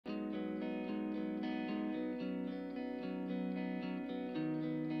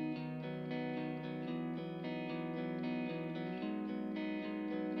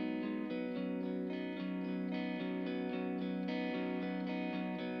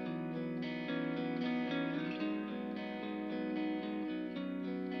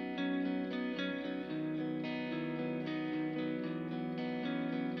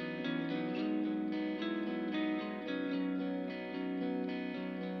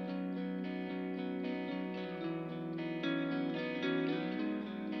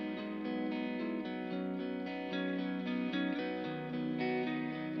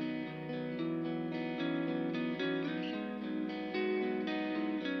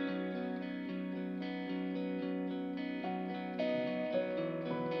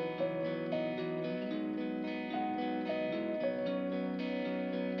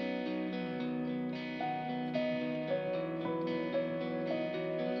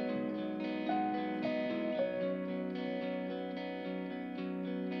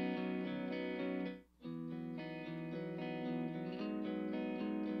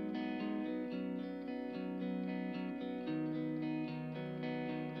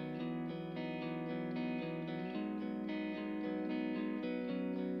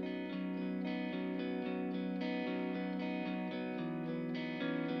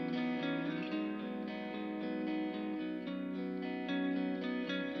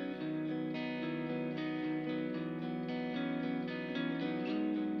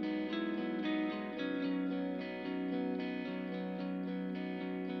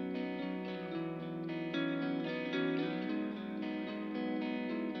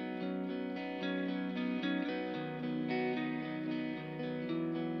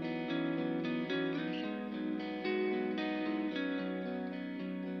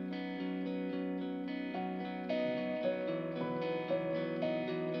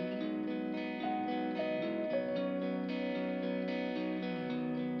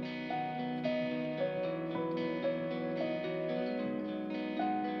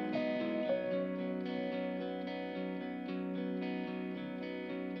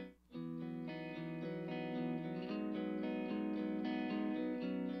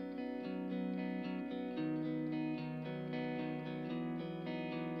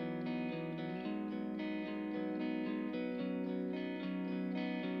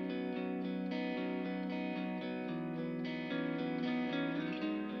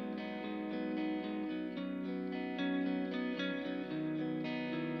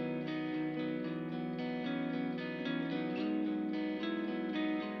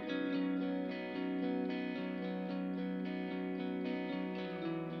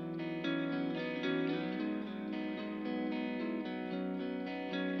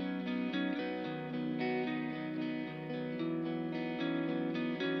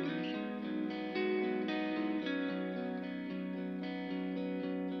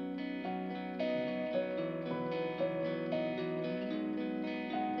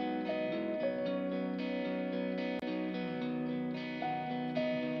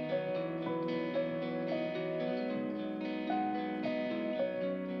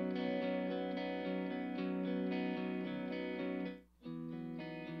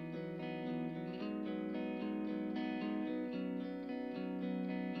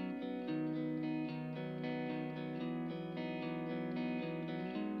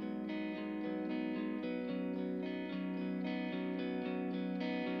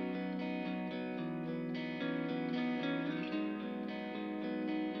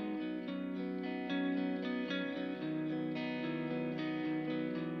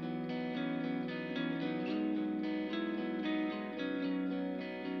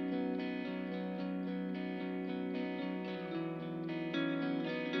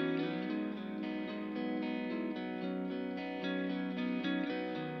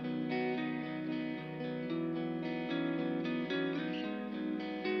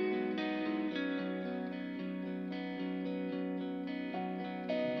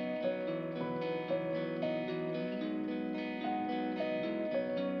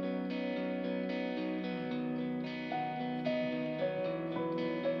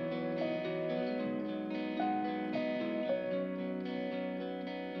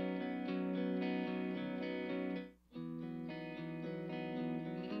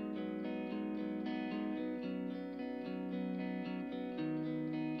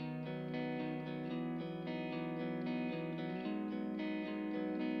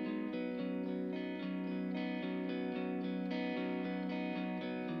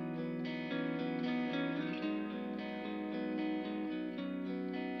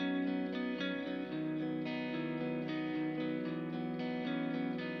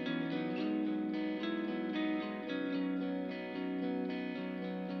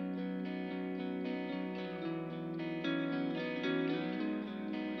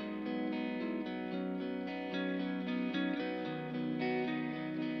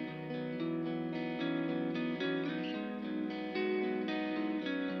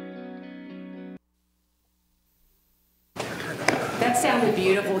sounded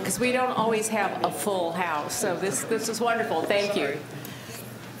beautiful because we don't always have a full house. So this is wonderful. Thank you.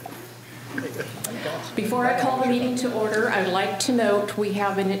 Before I call the meeting to order, I'd like to note we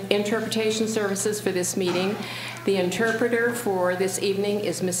have interpretation services for this meeting. The interpreter for this evening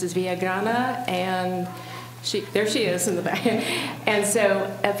is Mrs. Villagrana, and there she is in the back. And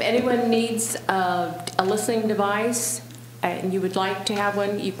so if anyone needs a listening device and you would like to have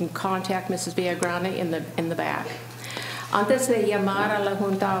one, you can contact Mrs. Villagrana in the back. Antes de llamar a la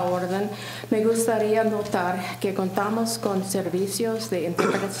Junta a orden, me gustaría notar que contamos con servicios de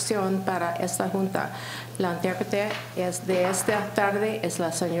interpretación para esta Junta. La intérprete de esta tarde es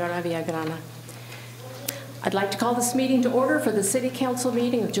la señora Villagrana. I'd like to call this meeting to order for the City Council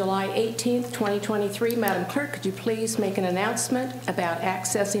meeting of July 18th, 2023. Madam Clerk, could you please make an announcement about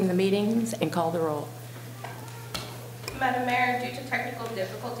accessing the meetings and call the roll? Madam Mayor, due to technical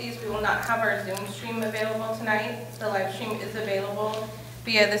difficulties, we will not have our Zoom stream available tonight. The live stream is available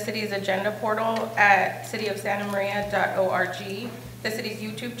via the city's agenda portal at cityofsantamaria.org, the city's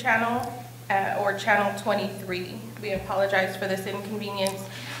YouTube channel, or channel 23. We apologize for this inconvenience.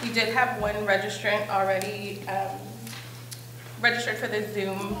 We did have one registrant already registered for the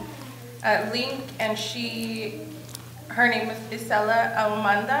Zoom link, and her name was Isela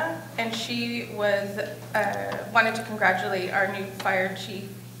Almanda, and she wanted to congratulate our new Fire Chief,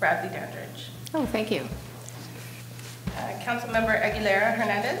 Bradley Dandridge. Oh, thank you. Councilmember Aguilera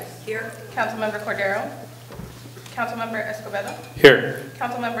Hernandez. Here. Councilmember Cordero. Councilmember Escobedo. Here.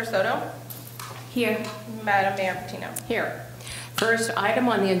 Councilmember Soto. Here. Madam Mayor Patino. Here. First item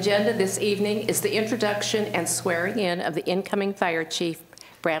on the agenda this evening is the introduction and swearing in of the incoming Fire Chief,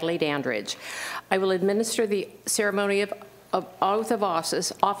 Bradley Dandridge. I will administer the ceremony of oath of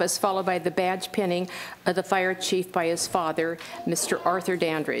office followed by the badge pinning of the fire chief by his father, Mr. Arthur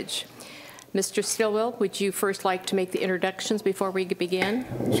Dandridge. Mr. Stillwell, would you first like to make the introductions before we begin?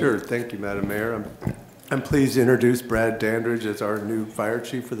 Sure. Thank you, Madam Mayor. I'm pleased to introduce Brad Dandridge as our new fire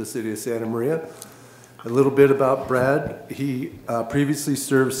chief for the city of Santa Maria. A little bit about Brad. He previously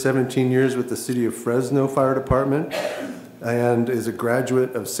served 17 years with the City of Fresno Fire Department and is a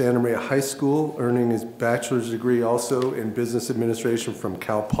graduate of Santa Maria High School, earning his bachelor's degree also in business administration from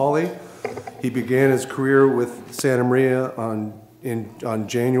Cal Poly. He began his career with Santa Maria on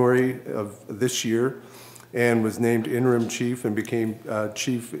January of this year and was named interim chief and became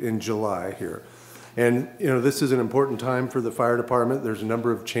chief in July here. And this is an important time for the fire department. There's a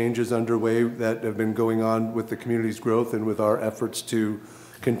number of changes underway that have been going on with the community's growth and with our efforts to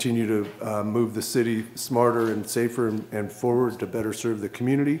continue to move the city smarter and safer and forward to better serve the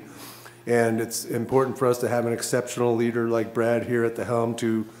community. And it's important for us to have an exceptional leader like Brad here at the helm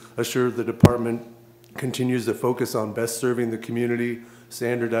to assure the department continues to focus on best serving the community,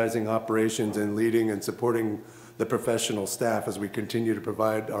 standardizing operations, and leading and supporting the professional staff as we continue to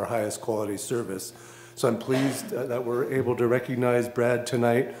provide our highest quality service. So I'm pleased that we're able to recognize Brad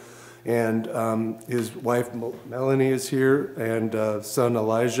tonight. And his wife Melanie is here, and son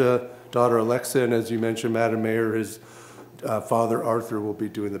Elijah, daughter Alexa, and as you mentioned, Madam Mayor, his father Arthur will be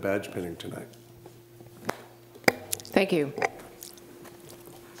doing the badge pinning tonight. Thank you.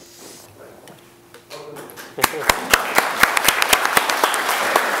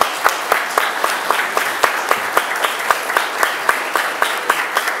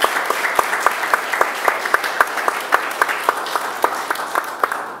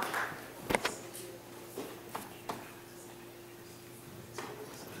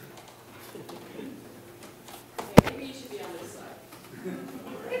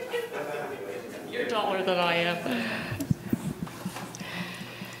 Than I am.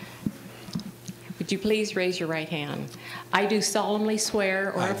 Would you please raise your right hand? I do solemnly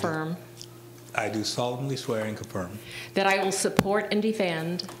swear or affirm. I do solemnly swear and confirm. That I will support and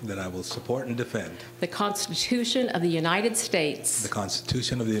defend. That I will support and defend. The Constitution of the United States. The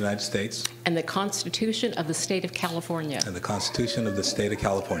Constitution of the United States. And the Constitution of the State of California. And the Constitution of the State of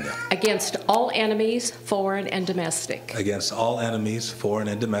California. Against all enemies, foreign and domestic. Against all enemies, foreign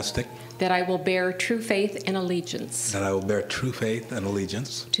and domestic. That I will bear true faith and allegiance. That I will bear true faith and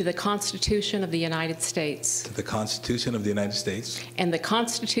allegiance. To the Constitution of the United States. To the Constitution of the United States. And the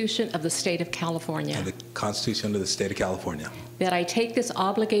Constitution of the State of California. And the Constitution of the State of California. That I take this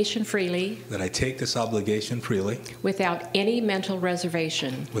obligation freely. That I take this obligation freely. Without any mental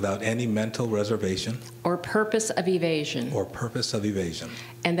reservation. Without any mental reservation. Or purpose of evasion. Or purpose of evasion.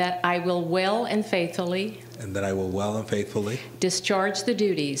 And that I will well and faithfully. And that I will well and faithfully. Discharge the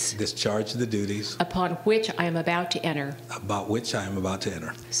duties. Discharge the duties. Upon which I am about to enter. About which I am about to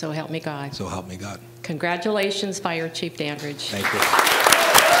enter. So help me God. So help me God. Congratulations, Fire Chief Dandridge. Thank you.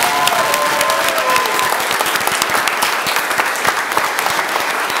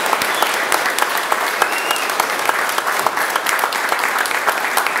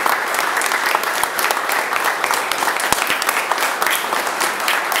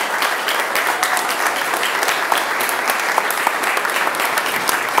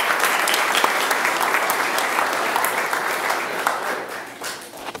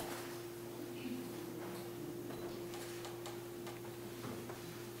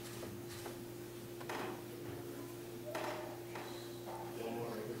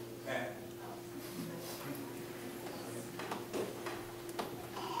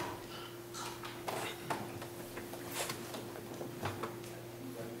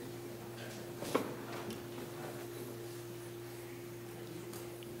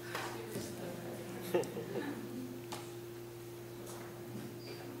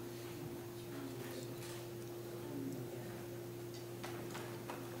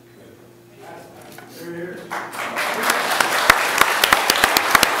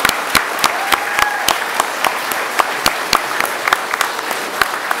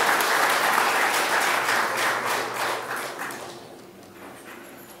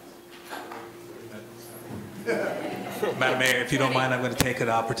 Madam Mayor, if you don't mind, I'm going to take an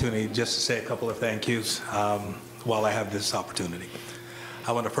opportunity just to say a couple of thank yous while I have this opportunity.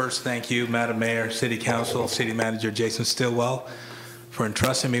 I want to first thank you, Madam Mayor, City Council, City Manager Jason Stillwell, for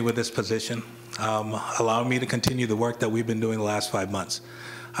entrusting me with this position, allowing me to continue the work that we've been doing the last 5 months.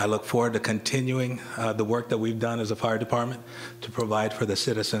 I look forward to continuing the work that we've done as a fire department to provide for the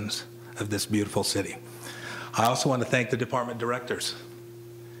citizens of this beautiful city. I also want to thank the department directors.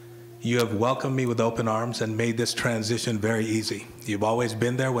 You have welcomed me with open arms and made this transition very easy. You've always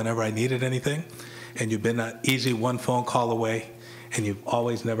been there whenever I needed anything, and you've been an easy one phone call away, and you've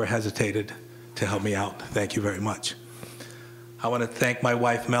always never hesitated to help me out. Thank you very much. I want to thank my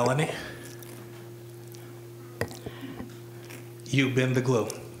wife, Melanie. You've been the glue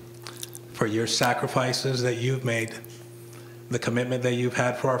for your sacrifices that you've made, the commitment that you've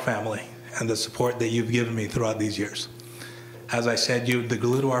had for our family, and the support that you've given me throughout these years. As I said, you're the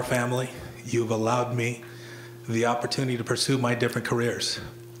glue to our family. You've allowed me the opportunity to pursue my different careers.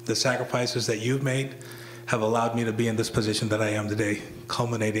 The sacrifices that you've made have allowed me to be in this position that I am today,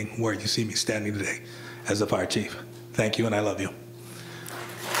 culminating where you see me standing today as the fire chief. Thank you, and I love you.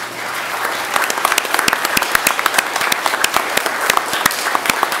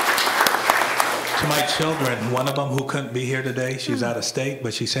 To my children, one of them who couldn't be here today, she's out of state,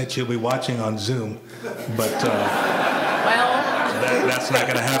 but she said she'll be watching on Zoom. But that's not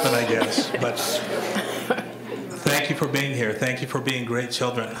going to happen, I guess. But thank you for being here. Thank you for being great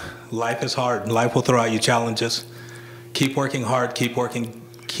children. Life is hard. Life will throw at you challenges. Keep working hard. Keep working.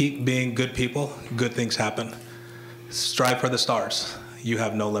 Keep being good people. Good things happen. Strive for the stars. You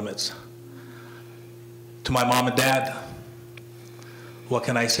have no limits. To my mom and dad, what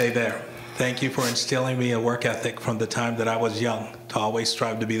can I say there? Thank you for instilling me a work ethic from the time that I was young to always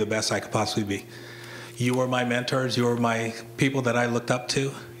strive to be the best I could possibly be. You were my mentors. You were my people that I looked up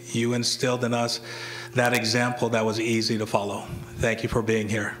to. You instilled in us that example that was easy to follow. Thank you for being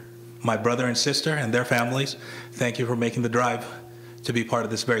here. My brother and sister and their families, thank you for making the drive to be part of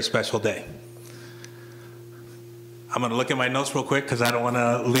this very special day. I'm going to look at my notes real quick because I don't want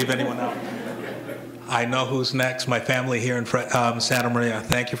to leave anyone out. I know who's next. My family here in Santa Maria,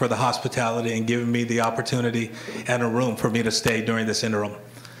 thank you for the hospitality and giving me the opportunity and a room for me to stay during this interim.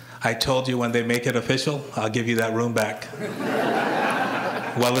 I told you when they make it official, I'll give you that room back.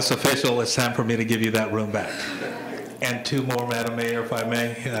 Well, it's official. It's time for me to give you that room back. And two more, Madam Mayor, if I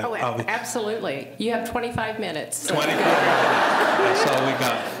may. Oh, absolutely. You have 25 minutes. So. 25 minutes. That's all we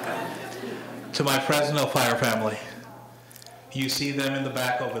got. To my Fresno Fire family, you see them in the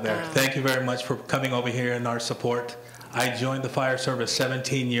back over there. Thank you very much for coming over here and our support. I joined the fire service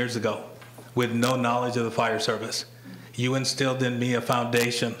 17 years ago with no knowledge of the fire service. You instilled in me a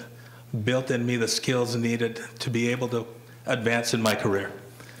foundation, built in me the skills needed to be able to advance in my career.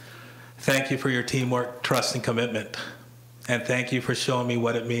 Thank you for your teamwork, trust, and commitment. And thank you for showing me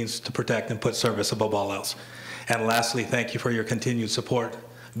what it means to protect and put service above all else. And lastly, thank you for your continued support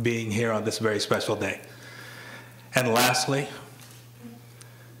being here on this very special day. And lastly,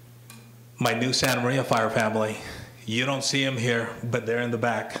 my new Santa Maria Fire family. You don't see them here, but they're in the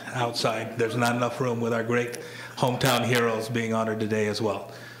back, outside. There's not enough room with our great hometown heroes being honored today as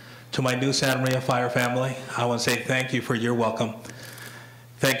well. To my new Santa Maria Fire family, I want to say thank you for your welcome.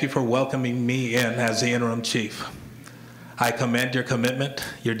 Thank you for welcoming me in as the interim chief. I commend your commitment,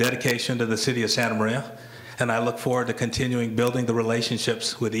 your dedication to the city of Santa Maria, and I look forward to continuing building the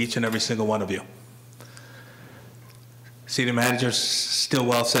relationships with each and every single one of you. City Manager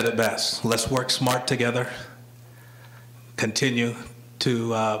Stillwell said it best. Let's work smart together. Continue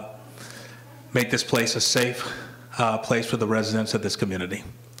to make this place a safe place for the residents of this community.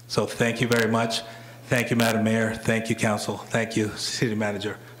 So thank you very much. Thank you, Madam Mayor. Thank you, Council. Thank you, City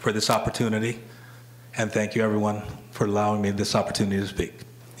Manager, for this opportunity. And thank you, everyone, for allowing me this opportunity to speak.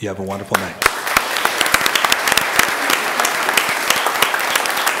 You have a wonderful night.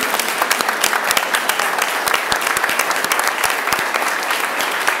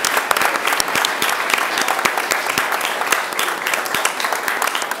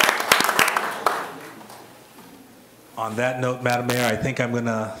 On that note, Madam Mayor, I think I'm going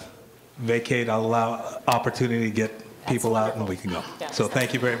to vacate. I'll allow opportunity to get people out and we can go. Yes. So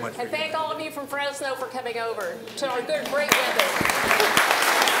thank you very much. And thank all of you from Fresno for coming over to our good, great weather.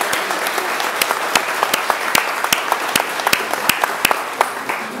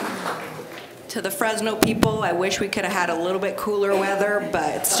 To the Fresno people, I wish we could have had a little bit cooler weather,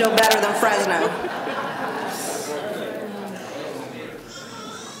 but it's still better than Fresno.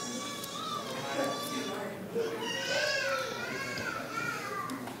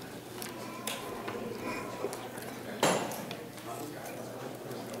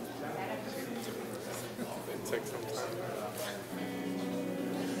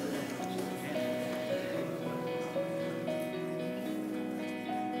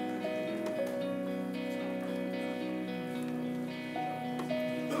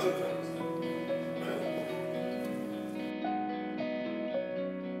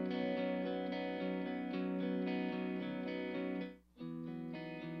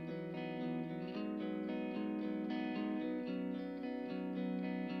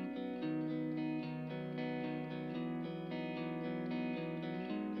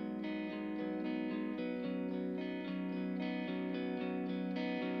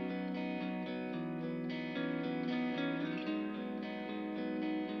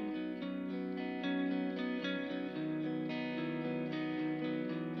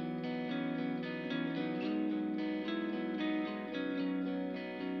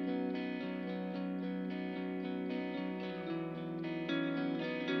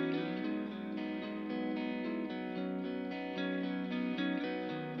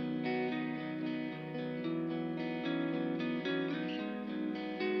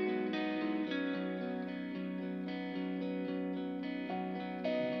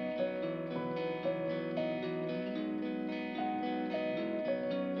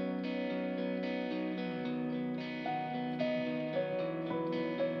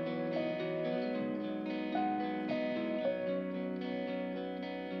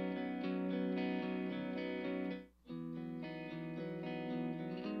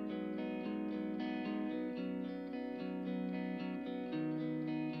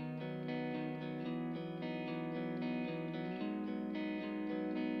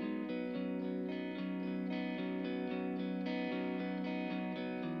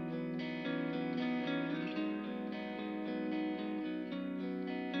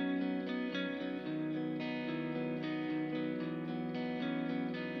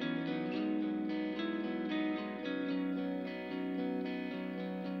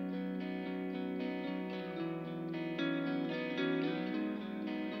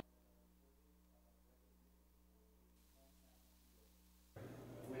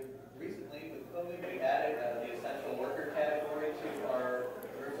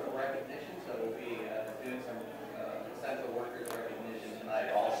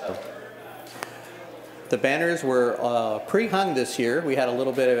 The banners were pre-hung this year. We had a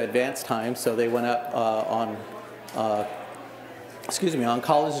little bit of advance time, so they went up on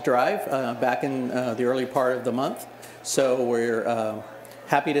College Drive back in the early part of the month. So we're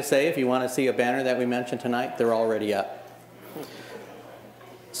happy to say if you want to see a banner that we mentioned tonight, they're already up.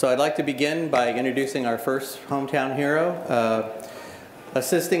 So I'd like to begin by introducing our first hometown hero.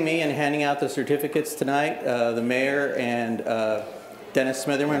 Assisting me in handing out the certificates tonight, the mayor and Dennis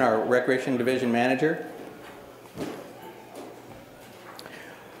Smitherman, our Recreation Division Manager.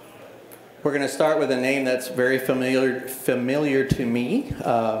 We're going to start with a name that's very familiar to me,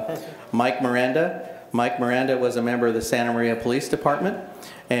 Mike Miranda. Mike Miranda was a member of the Santa Maria Police Department,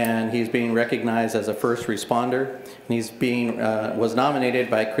 and he's being recognized as a first responder. And he's was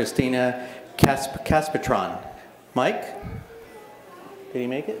nominated by Christina Caspatron. Mike, did he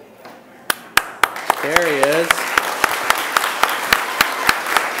make it? There he is.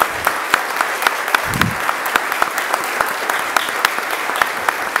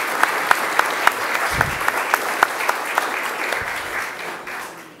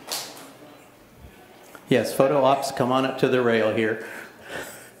 Yes, photo ops, come on up to the rail here.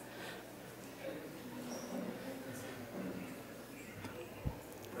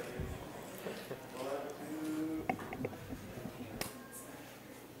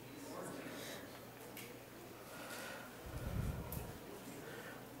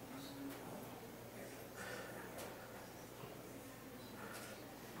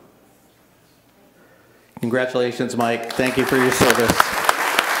 Congratulations, Mike. Thank you for your service.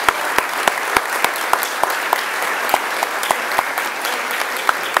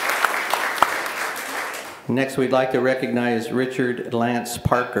 Next, we'd like to recognize Richard Lance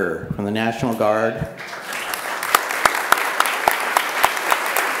Parker from the National Guard.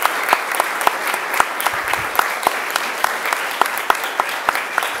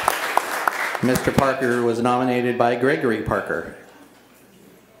 Mr. Parker was nominated by Gregory Parker.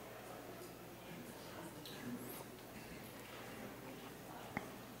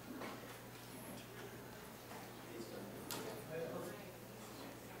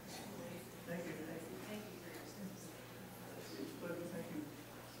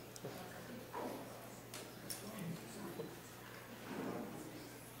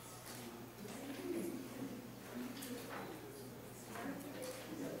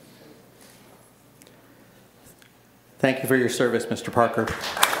 Thank you for your service, Mr. Parker.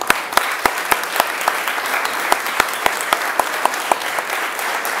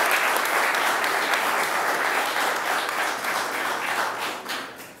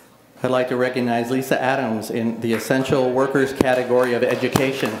 I'd like to recognize Lisa Adams in the Essential Workers category of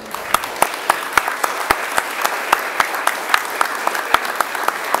education.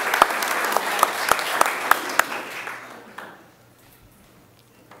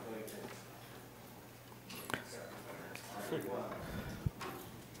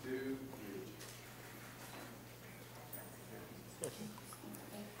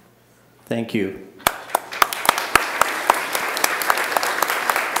 Thank you.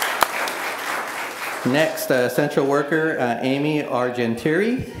 Next, essential worker, Amy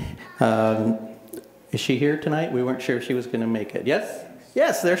Argentieri. Is she here tonight? We weren't sure if she was going to make it. Yes?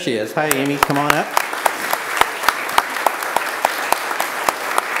 Yes, there she is. Hi, Amy. Come on up.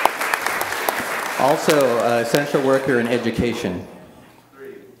 Also, essential worker in education.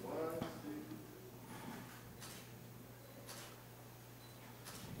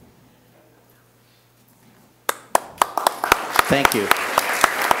 Thank you.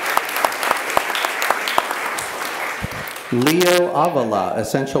 Leo Avala,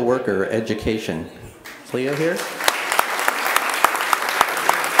 essential worker, education. Is Leo here?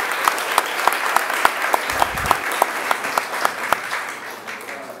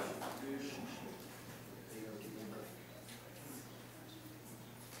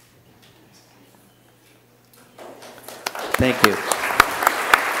 Thank you.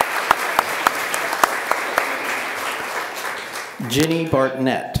 Ginny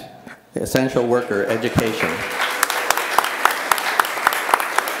Bartnett, essential worker, education.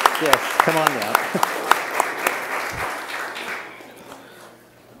 Yes, come on down.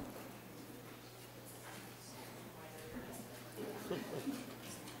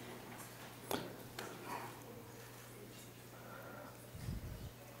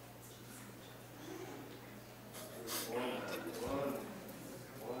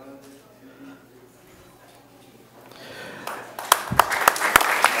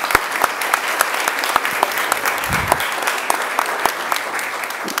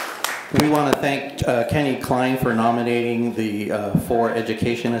 We want to thank Kenny Klein for nominating the 4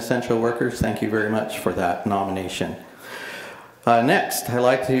 education essential workers. Thank you very much for that nomination. Next, I'd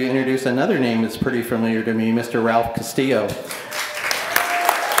like to introduce another name that's pretty familiar to me, Mr. Ralph Castillo.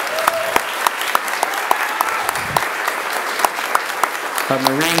 A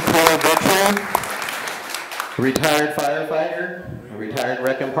Marine Corps veteran, a retired firefighter, a retired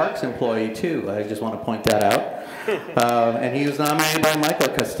Rec and Parks employee too. I just want to point that out. And he was nominated by Michael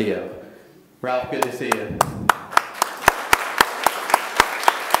Castillo. Ralph, good to see you.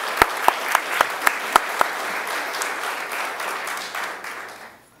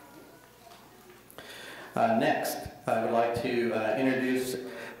 Next, I would like to introduce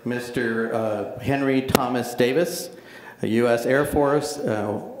Mr. Henry Thomas Davis, a U.S. Air Force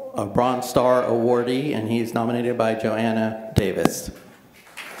a Bronze Star awardee, and he's nominated by Joanna Davis.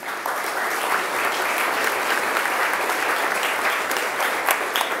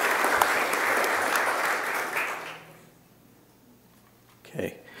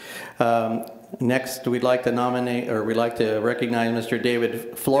 Okay. Next, we'd like to recognize Mr.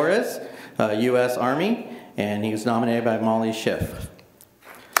 David Flores, U.S. Army, and he was nominated by Molly Schiff.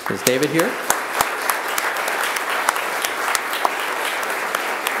 Is David here?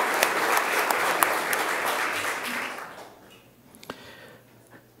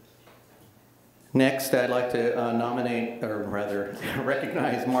 Next, I'd like to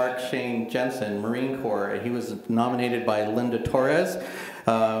recognize Mark Shane Jensen, Marine Corps. He was nominated by Linda Torres.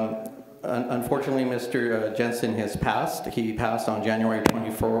 Unfortunately, Mr. Jensen has passed. He passed on January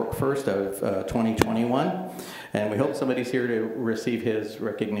 21st of 2021, and we hope somebody's here to receive his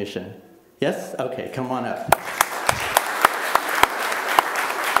recognition. Yes? Okay, come on up.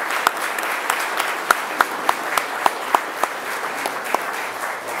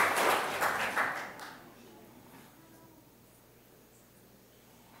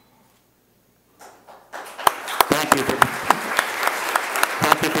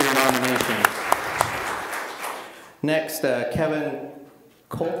 Next, Kevin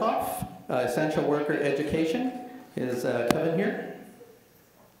Koltoff, Essential Worker Education. Is Kevin here?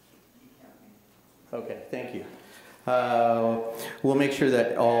 Okay, thank you. We'll make sure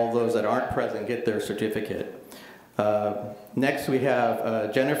that all those that aren't present get their certificate. Next, we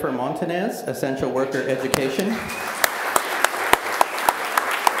have Jennifer Montanez, Essential Worker Education.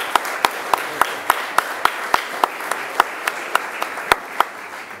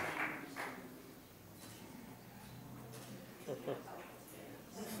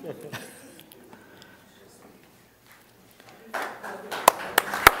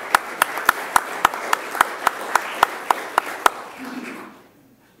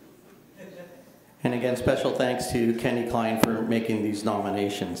 And again, special thanks to Kenny Klein for making these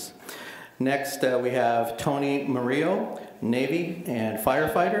nominations. Next, we have Tony Murillo, Navy and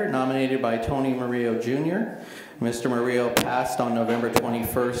firefighter, nominated by Tony Murillo Jr. Mr. Murillo passed on November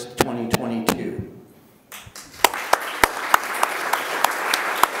 21st, 2022.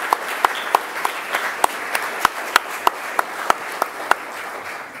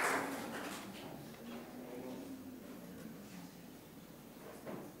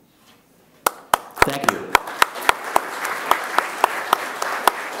 Thank you.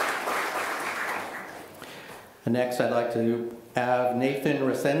 Next, I'd like to have Nathan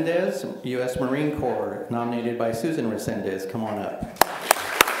Resendez, U.S. Marine Corps, nominated by Susan Resendez. Come on up.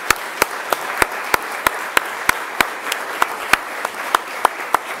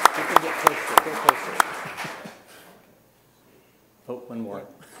 You can get closer. Get closer. Oh, one more.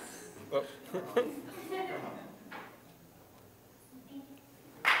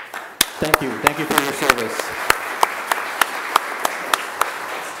 Thank you. Thank you for your service.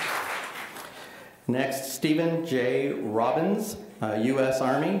 Next, Stephen J. Robbins, U.S.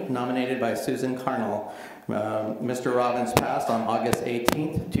 Army, nominated by Susan Carnell. Mr. Robbins passed on August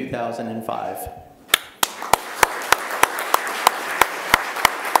 18th, 2005.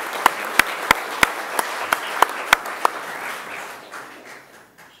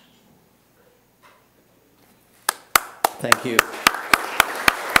 Thank you.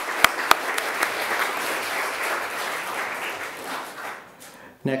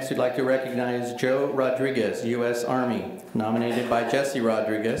 Next, we'd like to recognize Joe Rodriguez, U.S. Army, nominated by Jesse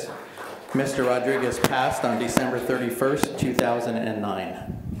Rodriguez. Mr. Rodriguez passed on December 31st,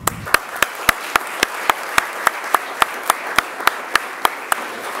 2009.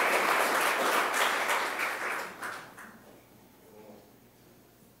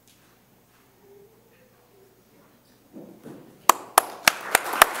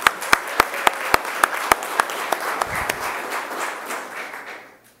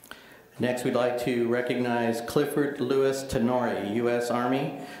 Next, we'd like to recognize Clifford Lewis Tenori, U.S.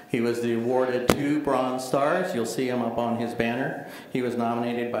 Army. He was awarded 2 Bronze Stars. You'll see him up on his banner. He was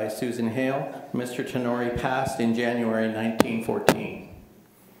nominated by Susan Hale. Mr. Tenori passed in January 1914.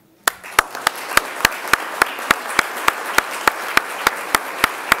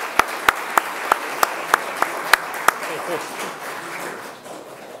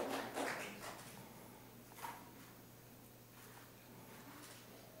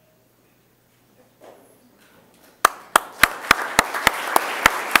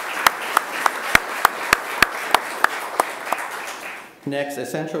 Next,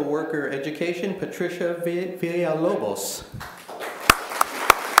 Essential Worker Education, Patricia Villalobos.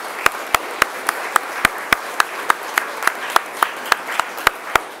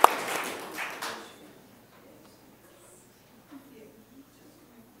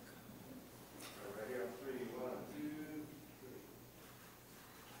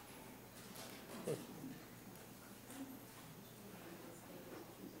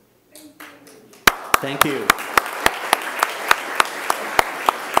 Thank you.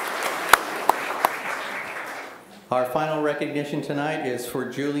 Our final recognition tonight is for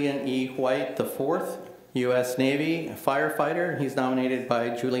Julian E. White IV, U.S. Navy firefighter. He's nominated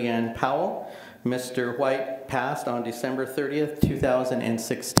by Julianne Powell. Mr. White passed on December 30th,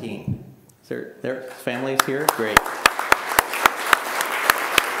 2016. Is there families here? Great.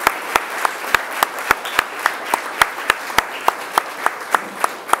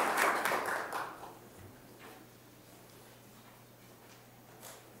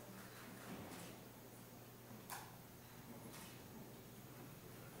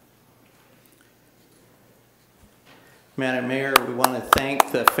 Madam Mayor, we want to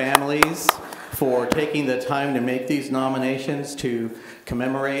thank the families for taking the time to make these nominations to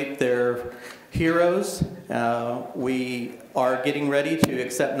commemorate their heroes. We are getting ready to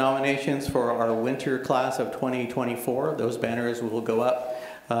accept nominations for our winter class of 2024. Those banners will go up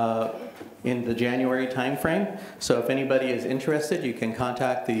in the January timeframe. So if anybody is interested, you can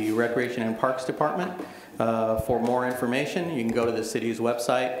contact the Recreation and Parks Department. For more information, you can go to the city's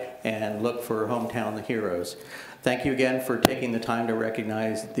website and look for Hometown Heroes. Thank you again for taking the time to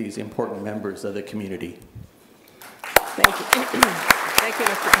recognize these important members of the community. Thank you. Thank you,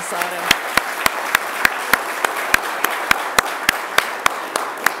 Mr. Posada.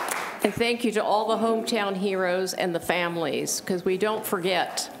 And thank you to all the hometown heroes and the families, because we don't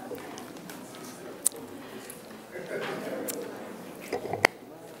forget.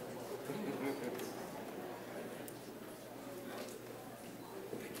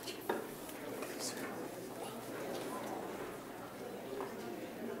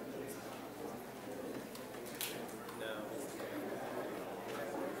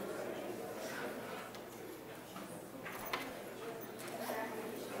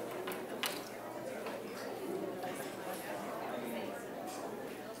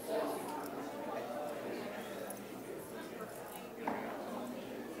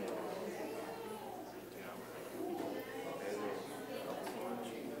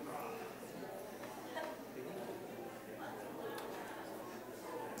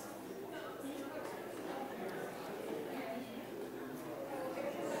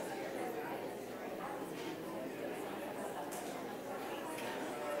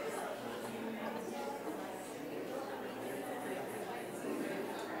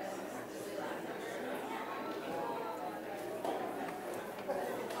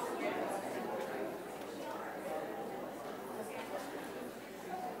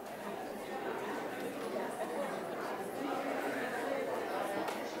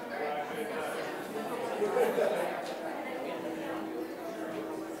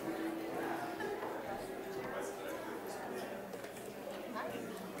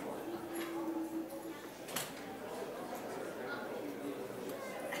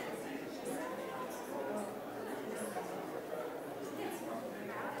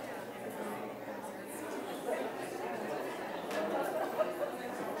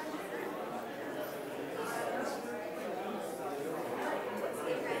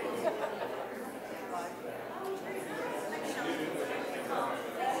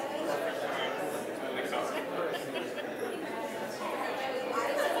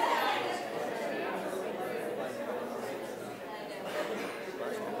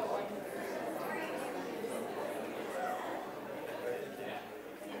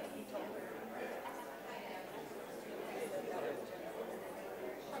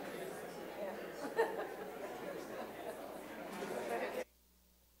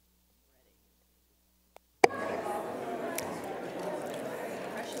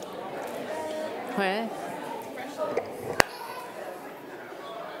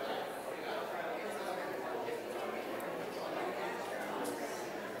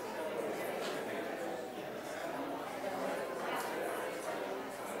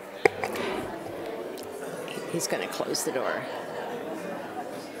 he's going to close the door.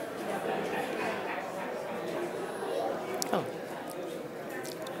 Oh.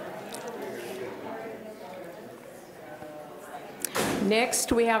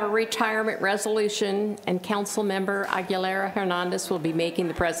 Next, we have a retirement resolution, and Councilmember Aguilera Hernandez will be making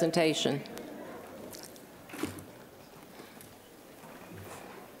the presentation.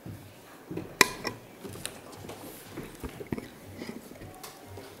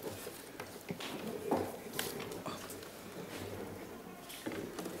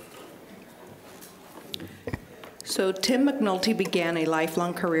 So Tim McNulty began a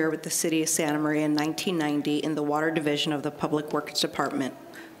lifelong career with the City of Santa Maria in 1990 in the Water Division of the Public Works Department,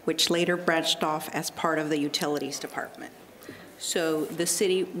 which later branched off as part of the Utilities Department. So the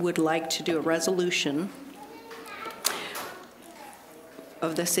city would like to do a resolution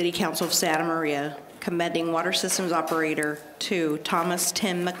of the City Council of Santa Maria commending Water Systems Operator 2 Thomas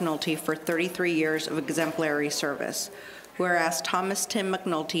Tim McNulty for 33 years of exemplary service. Whereas Thomas Tim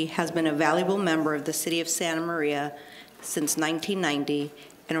McNulty has been a valuable member of the City of Santa Maria since 1990,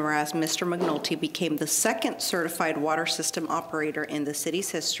 and whereas Mr. McNulty became the second certified water system operator in the city's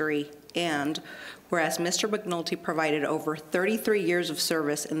history, and whereas Mr. McNulty provided over 33 years of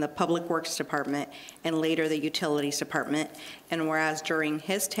service in the Public Works Department and later the Utilities Department, and whereas during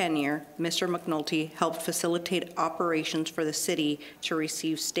his tenure, Mr. McNulty helped facilitate operations for the city to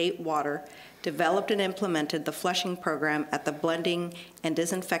receive state water, developed and implemented the flushing program at the blending and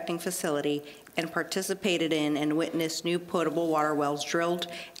disinfecting facility, and participated in and witnessed new potable water wells drilled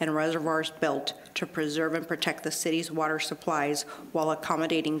and reservoirs built to preserve and protect the city's water supplies while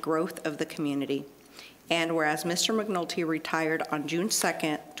accommodating growth of the community. And whereas Mr. McNulty retired on June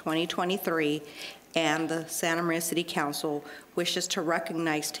 2nd, 2023, and the Santa Maria City Council wishes to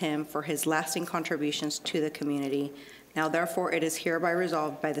recognize him for his lasting contributions to the community. Now, therefore, it is hereby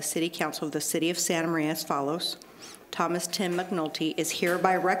resolved by the City Council of the City of Santa Maria as follows. Thomas Tim McNulty is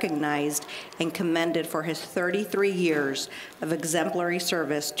hereby recognized and commended for his 33 years of exemplary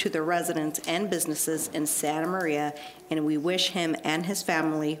service to the residents and businesses in Santa Maria, and we wish him and his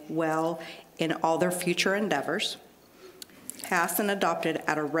family well in all their future endeavors. Passed and adopted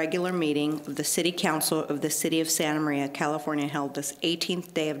at a regular meeting of the City Council of the City of Santa Maria, California, held this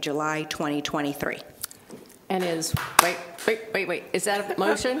 18th day of July, 2023. And is, wait, is that a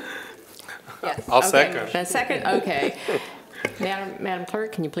motion? Yes. I'll Okay. second. A second, okay. Madam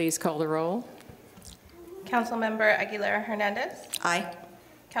Clerk, can you please call the roll? Councilmember Aguilera Hernandez. Aye.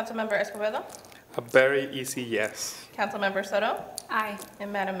 Councilmember Escobedo. A very easy yes. Councilmember Soto. Aye.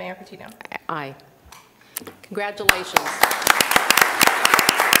 And Madam Mayor Patino. Aye. Congratulations.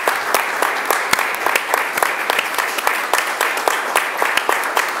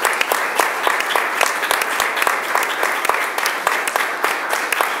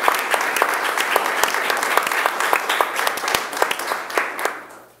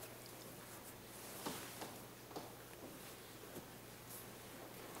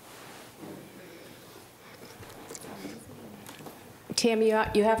 Tim,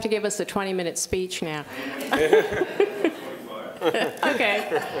 you have to give us a 20-minute speech now.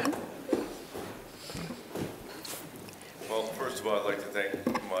 Okay. Well, first of all, I'd like to thank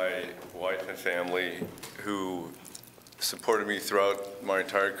my wife and family who supported me throughout my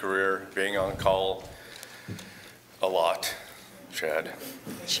entire career, being on call a lot, Chad.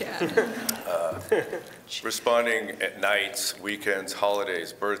 Responding at nights, weekends,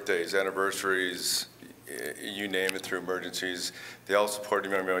 holidays, birthdays, anniversaries, you name it, through emergencies. They all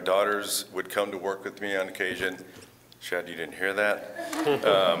supported me. My daughters would come to work with me on occasion. Chad, you didn't hear that?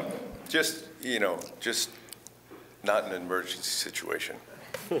 Just not an emergency situation.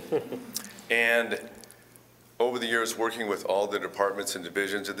 And over the years, working with all the departments and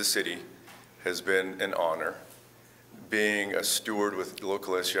divisions of the city has been an honor. Being a steward with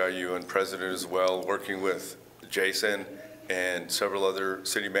local SEIU and president as well, working with Jason and several other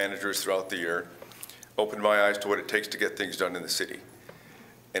city managers throughout the year, opened my eyes to what it takes to get things done in the city.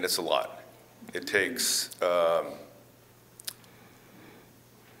 And it's a lot. It takes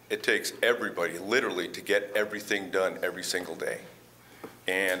everybody, literally, to get everything done every single day.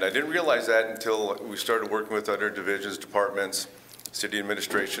 And I didn't realize that until we started working with other divisions, departments, city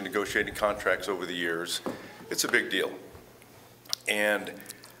administration, negotiating contracts over the years. It's a big deal. And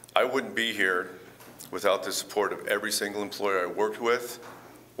I wouldn't be here without the support of every single employer I worked with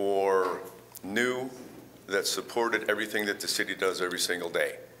or knew that supported everything that the city does every single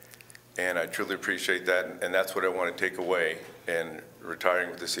day. And I truly appreciate that, and that's what I want to take away in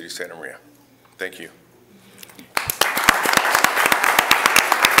retiring with the City of Santa Maria. Thank you.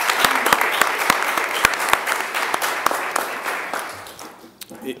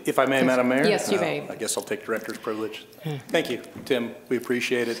 If I may, Madam Mayor? Yes, you may. I guess I'll take director's privilege. Thank you, Tim. We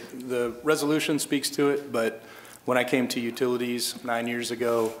appreciate it. The resolution speaks to it, but when I came to utilities 9 years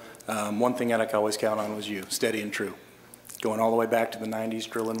ago, one thing that I could always count on was you, steady and true. Going all the way back to the 90s,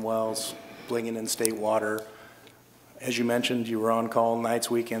 drilling wells, bringing in state water. As you mentioned, you were on call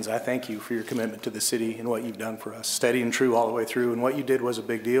nights, weekends. I thank you for your commitment to the city and what you've done for us. Steady and true all the way through, and what you did was a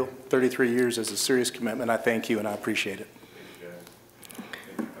big deal. 33 years is a serious commitment. I thank you, and I appreciate it.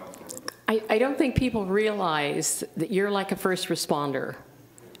 I don't think people realize that you're like a first responder,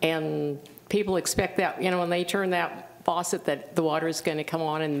 and people expect that, when they turn that faucet, that the water is going to come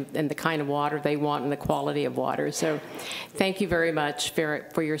on and the kind of water they want and the quality of water. So thank you very much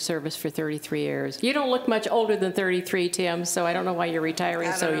for your service for 33 years. You don't look much older than 33, Tim, so I don't know why you're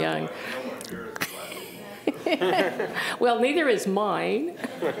retiring so young. Well, neither is mine.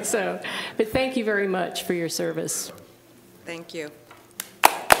 But thank you very much for your service. Thank you.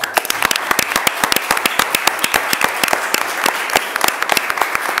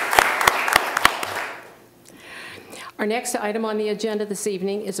 Our next item on the agenda this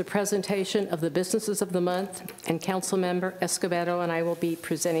evening is a presentation of the businesses of the month, and Councilmember Escobedo and I will be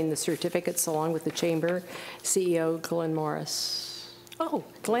presenting the certificates along with the Chamber CEO, Glenn Morris. Oh,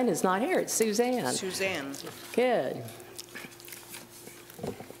 Glenn is not here. It's Suzanne. Suzanne. Good.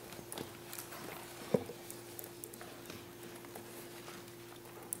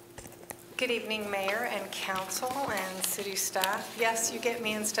 Good evening, Mayor and Council and City staff. Yes, you get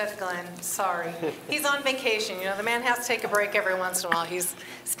me instead of Glenn. Sorry. He's on vacation. The man has to take a break every once in a while. He's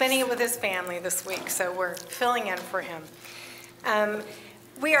spending it with his family this week, so we're filling in for him.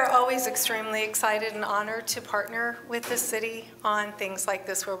 We are always extremely excited and honored to partner with the city on things like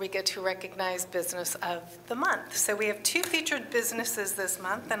this where we get to recognize Business of the Month. So we have 2 featured businesses this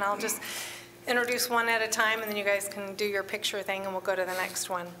month, and I'll just introduce one at a time, and then you guys can do your picture thing, and we'll go to the next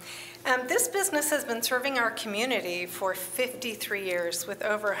one. This business has been serving our community for 53 years with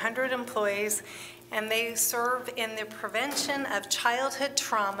over 100 employees, and they serve in the prevention of childhood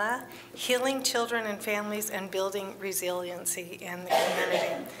trauma, healing children and families, and building resiliency in the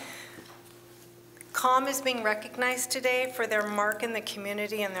community. CALM is being recognized today for their mark in the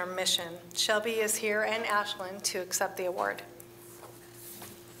community and their mission. Shelby is here, and Ashland, to accept the award.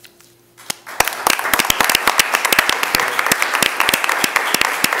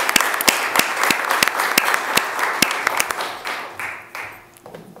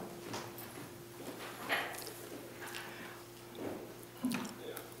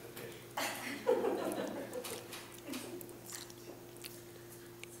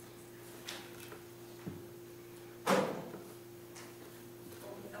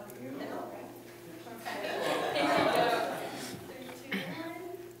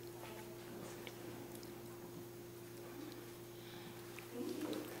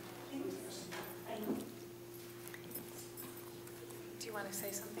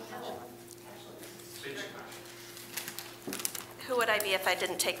 Say something, Ashley? Who would I be if I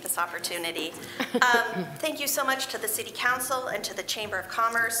didn't take this opportunity? Thank you so much to the City Council and to the Chamber of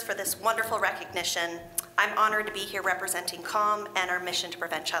Commerce for this wonderful recognition. I'm honored to be here representing CALM and our mission to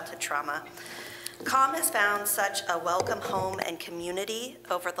prevent childhood trauma. CALM has found such a welcome home and community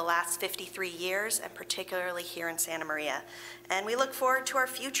over the last 53 years, and particularly here in Santa Maria. And we look forward to our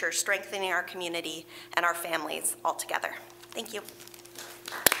future, strengthening our community and our families all together. Thank you.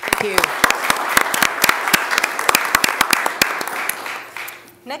 Thank you.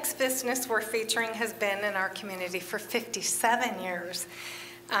 Next business we're featuring has been in our community for 57 years.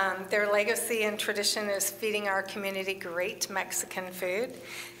 Their legacy and tradition is feeding our community great Mexican food.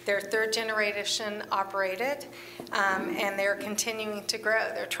 They're 3rd generation operated, and they're continuing to grow.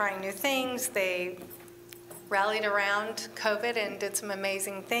 They're trying new things. They rallied around COVID and did some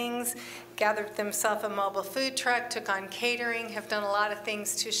amazing things, gathered themselves a mobile food truck, took on catering, have done a lot of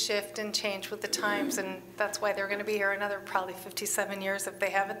things to shift and change with the times, and that's why they're going to be here another probably 57 years if they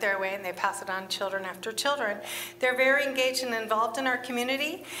have it their way and they pass it on children after children. They're very engaged and involved in our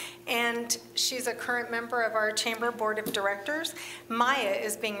community, and she's a current member of our Chamber Board of Directors. Maya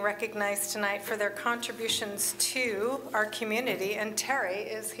is being recognized tonight for their contributions to our community, and Terry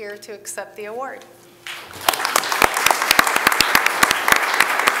is here to accept the award.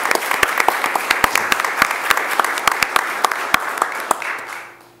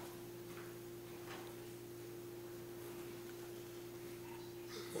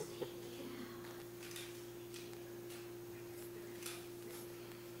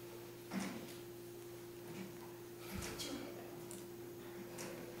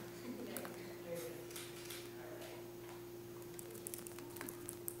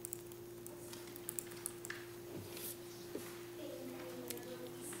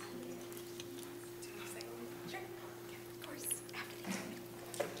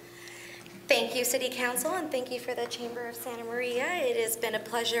 Thank you, City Council, and thank you for the Chamber of Santa Maria. It has been a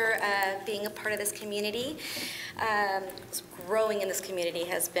pleasure being a part of this community. Growing in this community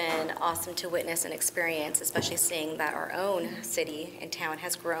has been awesome to witness and experience, especially seeing that our own city and town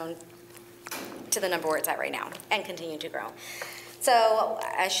has grown to the number where it's at right now and continue to grow. So,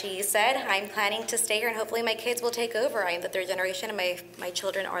 as she said, I'm planning to stay here, and hopefully my kids will take over. I am the third generation, and my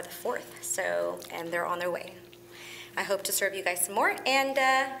children are the fourth, so, and they're on their way. I hope to serve you guys some more, and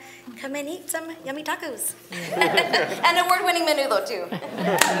come and eat some yummy tacos. An award-winning menudo, too.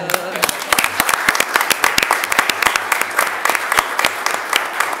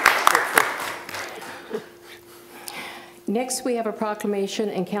 Next, we have a proclamation,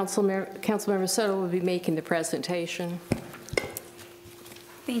 and Councilmember Soto will be making the presentation.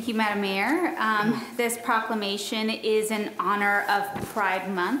 Thank you, Madam Mayor. This proclamation is in honor of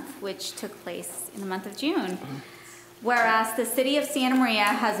Pride Month, which took place in the month of June. Whereas the City of Santa Maria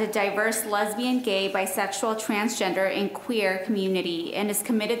has a diverse lesbian, gay, bisexual, transgender, and queer community and is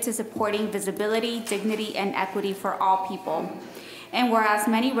committed to supporting visibility, dignity, and equity for all people. And whereas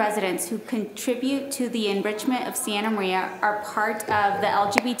many residents who contribute to the enrichment of Santa Maria are part of the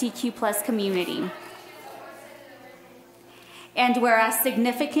LGBTQ+ community. And whereas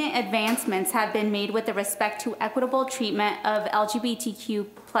significant advancements have been made with respect to equitable treatment of LGBTQ+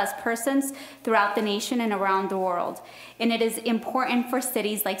 persons throughout the nation and around the world. And it is important for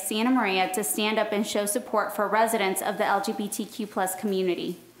cities like Santa Maria to stand up and show support for residents of the LGBTQ+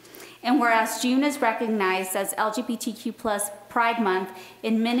 community. And whereas June is recognized as LGBTQ+ Pride Month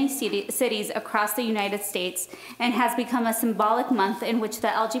in many cities across the United States and has become a symbolic month in which the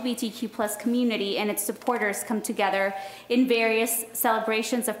LGBTQ+ community and its supporters come together in various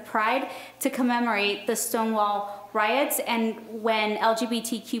celebrations of Pride to commemorate the Stonewall riots and when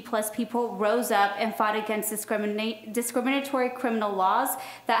LGBTQ+ people rose up and fought against discriminatory criminal laws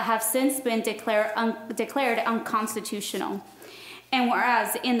that have since been declared unconstitutional. And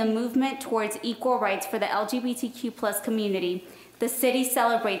whereas in the movement towards equal rights for the LGBTQ+ community, the city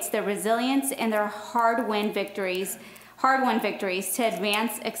celebrates their resilience and their hard-won victories to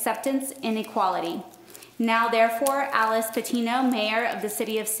advance acceptance and equality. Now, therefore, Alice Patino, Mayor of the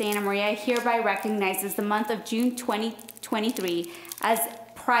City of Santa Maria, hereby recognizes the month of June 2023 as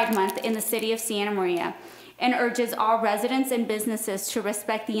Pride Month in the City of Santa Maria, and urges all residents and businesses to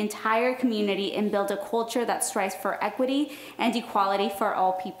respect the entire community and build a culture that strives for equity and equality for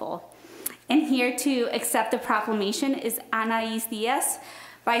all people. And here to accept the proclamation is Anais Diaz,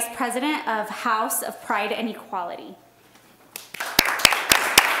 Vice President of House of Pride and Equality.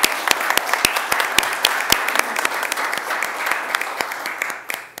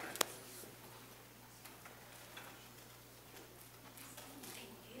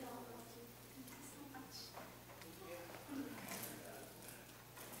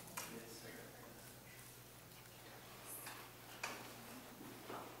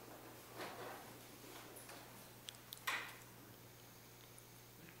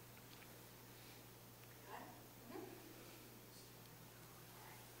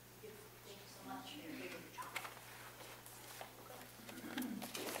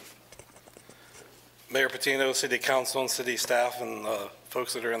 Mayor Patino, City Council, and City staff, and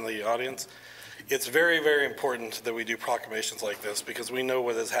folks that are in the audience. It's very, very important that we do proclamations like this because we know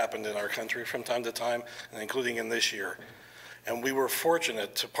what has happened in our country from time to time, and including in this year. And we were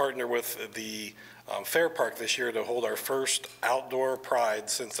fortunate to partner with the Fair Park this year to hold our first outdoor Pride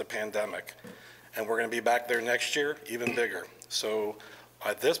since the pandemic. And we're going to be back there next year, even bigger. So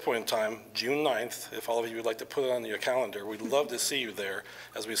at this point in time, June 9th, if all of you would like to put it on your calendar, we'd love to see you there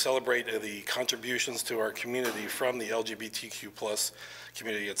as we celebrate the contributions to our community from the LGBTQ+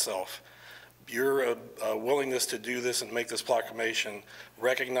 community itself. Your willingness to do this and make this proclamation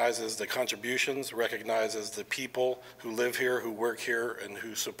recognizes the contributions, recognizes the people who live here, who work here, and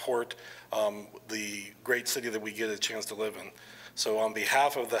who support the great city that we get a chance to live in. So on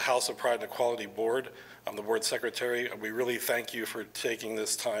behalf of the House of Pride and Equality Board, I'm the board secretary. We really thank you for taking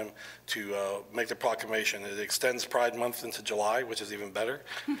this time to make the proclamation. It extends Pride Month into July, which is even better.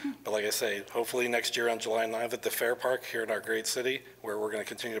 But like I say, hopefully next year on July 9th at the Fair Park here in our great city, where we're going to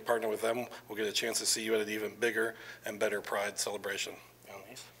continue to partner with them, we'll get a chance to see you at an even bigger and better Pride celebration.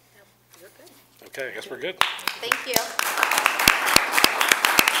 You're good. Okay, I guess we're good. Thank you.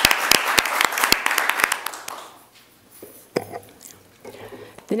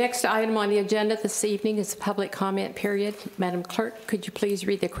 The next item on the agenda this evening is the public comment period. Madam Clerk, could you please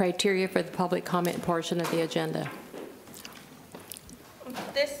read the criteria for the public comment portion of the agenda?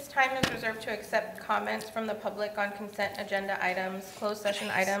 This time is reserved to accept comments from the public on consent agenda items, closed session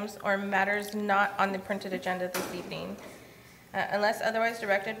items, or matters not on the printed agenda this evening. Unless otherwise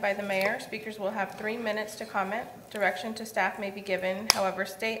directed by the mayor, speakers will have 3 minutes to comment. Direction to staff may be given. However,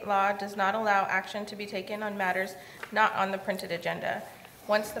 state law does not allow action to be taken on matters not on the printed agenda.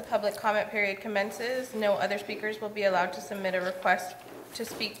 Once the public comment period commences, no other speakers will be allowed to submit a request to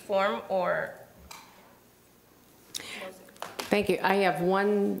speak form or. Thank you. I have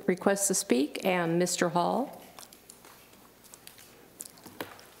one request to speak, and Mr. Hall.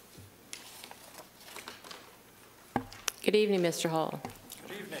 Good evening, Mr. Hall.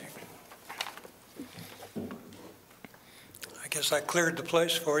 Good evening. I guess I cleared the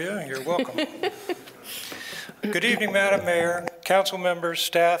place for you. You're welcome. Good evening, Madam Mayor, council members,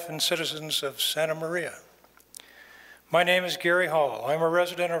 staff, and citizens of Santa Maria. My name is Gary Hall. I'm a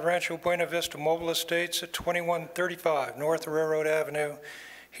resident of Rancho Buena Vista Mobile Estates at 2135 North Railroad Avenue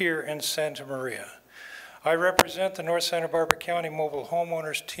here in Santa Maria. I represent the North Santa Barbara County Mobile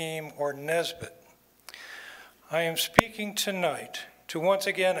Homeowners Team, or NSBIT. I am speaking tonight to once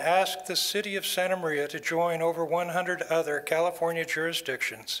again ask the City of Santa Maria to join over 100 other California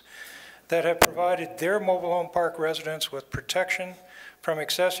jurisdictions that have provided their mobile home park residents with protection from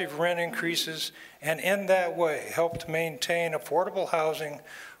excessive rent increases, and in that way helped maintain affordable housing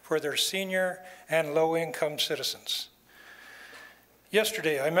for their senior and low-income citizens.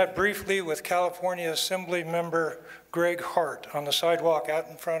 Yesterday, I met briefly with California Assembly member Greg Hart on the sidewalk out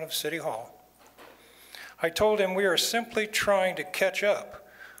in front of City Hall. I told him we are simply trying to catch up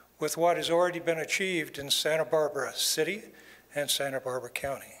with what has already been achieved in Santa Barbara City and Santa Barbara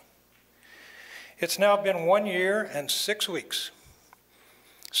County. It's now been 1 year and 6 weeks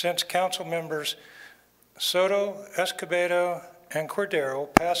since council members Soto, Escobedo, and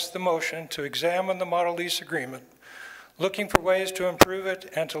Cordero passed the motion to examine the model lease agreement, looking for ways to improve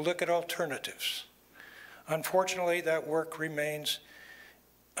it and to look at alternatives. Unfortunately, that work remains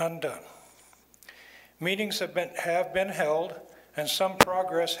undone. Meetings have been held and some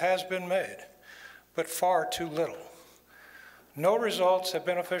progress has been made, but far too little. No results have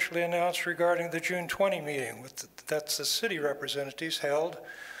been officially announced regarding the June 20 meeting that the city representatives held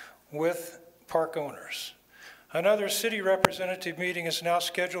with park owners. Another city representative meeting is now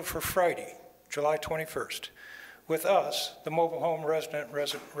scheduled for Friday, July 21st, with us, the mobile home resident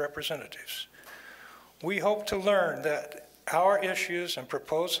representatives. We hope to learn that our issues and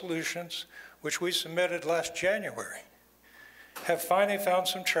proposed solutions, which we submitted last January, have finally found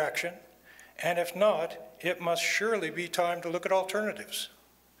some traction, and if not, it must surely be time to look at alternatives.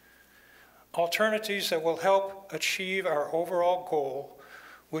 Alternatives that will help achieve our overall goal,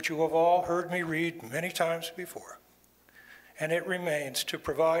 which you have all heard me read many times before. And it remains to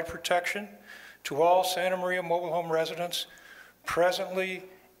provide protection to all Santa Maria mobile home residents presently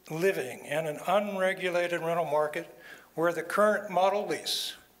living in an unregulated rental market where the current model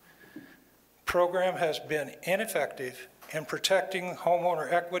lease program has been ineffective in protecting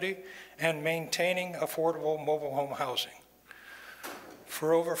homeowner equity and maintaining affordable mobile home housing.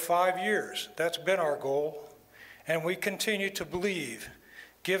 For over 5 years, that's been our goal, and we continue to believe,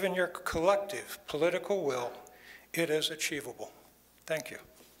 given your collective political will, it is achievable. Thank you.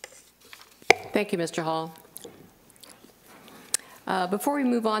 Thank you, Mr. Hall. Before we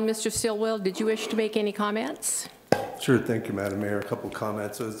move on, Mr. Stillwell, did you wish to make any comments? Sure, thank you, Madam Mayor. A couple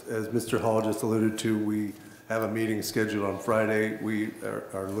comments. As Mr. Hall just alluded to, we have a meeting scheduled on Friday. We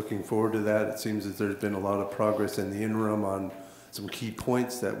are looking forward to that. It seems that there's been a lot of progress in the interim on some key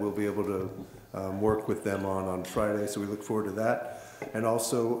points that we'll be able to work with them on Friday, so we look forward to that. And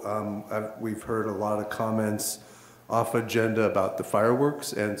also, we've heard a lot of comments off agenda about the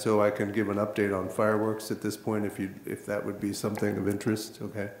fireworks, and so I can give an update on fireworks at this point if that would be something of interest.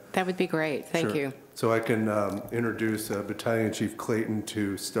 Okay. That would be great. Thank you. So I can introduce Battalion Chief Clayton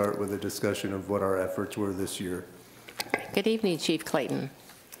to start with a discussion of what our efforts were this year. Good evening, Chief Clayton.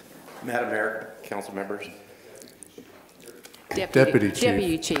 Madam Mayor, council members. Deputy Chief.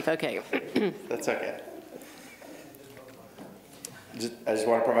 Deputy Chief, okay. That's okay. I just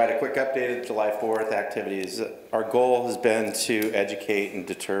want to provide a quick update of July 4th activities. Our goal has been to educate and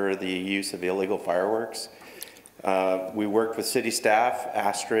deter the use of illegal fireworks. We worked with city staff,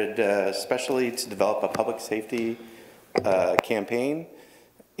 Astrid especially, to develop a public safety campaign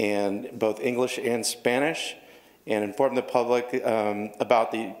in both English and Spanish, and inform the public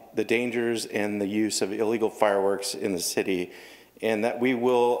about the dangers and the use of illegal fireworks in the city, and that we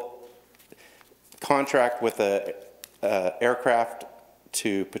will contract with a aircraft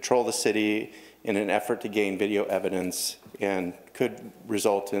to patrol the city in an effort to gain video evidence, and could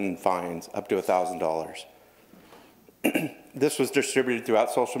result in fines up to $1,000. This was distributed throughout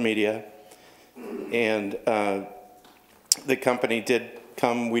social media, and the company did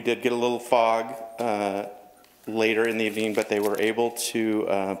come. We did get a little fog later in the evening, but they were able to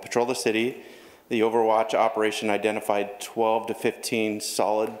patrol the city. The Overwatch operation identified 12 to 15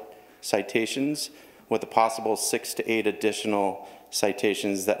 solid citations with a possible 6 to 8 additional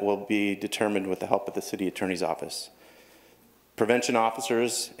citations that will be determined with the help of the city attorney's office. Prevention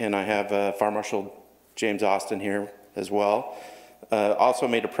officers, and I have Fire Marshal James Austin here as well, also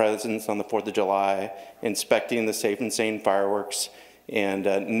made a presence on the 4th of July inspecting the Safe and Sane fireworks, and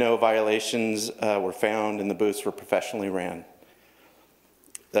no violations were found, and the booths were professionally ran.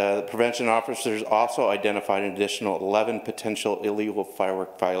 The prevention officers also identified an additional 11 potential illegal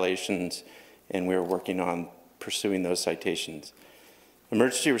firework violations, and we are working on pursuing those citations.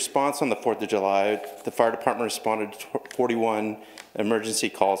 Emergency response on the 4th of July, the fire department responded to 41 emergency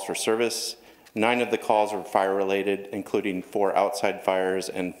calls for service. 9 of the calls were fire-related, including 4 outside fires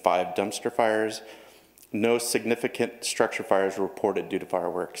and 5 dumpster fires. No significant structure fires were reported due to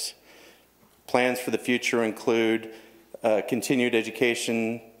fireworks. Plans for the future include continued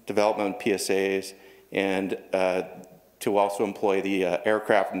education, development of PSAs, and to also employ the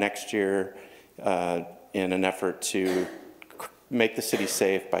aircraft next year in an effort to make the city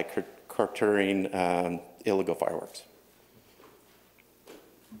safe by curtailing illegal fireworks.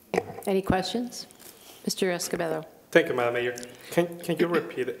 Any questions? Mr. Escobedo. Thank you, Madam Mayor. Can you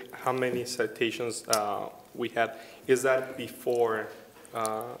repeat how many citations we had? Is that before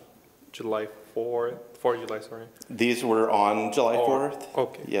July 4th? For July, sorry. These were on July 4th?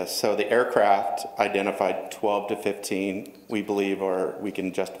 Okay. Yes, so the aircraft identified 12 to 15 we believe we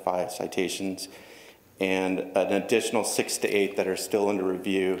can justify citations, and an additional 6 to 8 that are still under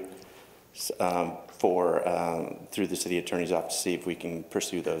review through the city attorney's office to see if we can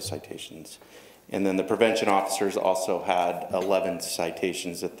pursue those citations. And then the prevention officers also had 11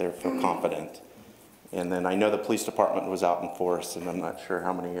 citations that they're feel confident. And then I know the police department was out in force, and I'm not sure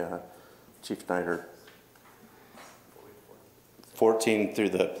how many, Chief Snyder, 14 through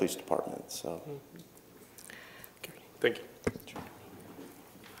the police department, so. Thank you.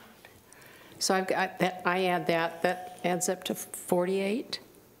 So I've got that, I add that adds up to 48.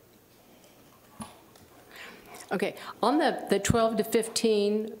 Okay, on the 12 to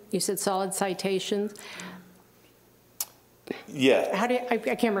 15, you said solid citations. Yeah. I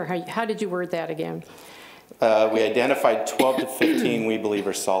can't remember, how did you word that again? We identified 12 to 15 we believe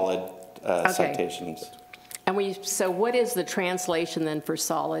are solid citations. And so what is the translation then for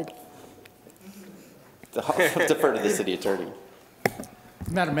solid? I'll defer to the city attorney.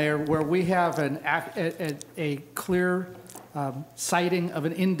 Madam Mayor, where we have a clear citing of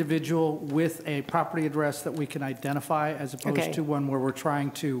an individual with a property address that we can identify, as opposed to one where we're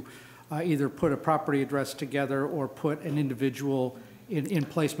trying to either put a property address together or put an individual in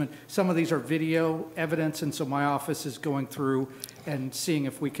placement. Some of these are video evidence, and so my office is going through and seeing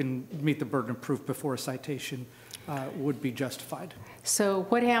if we can meet the burden of proof before a citation would be justified. So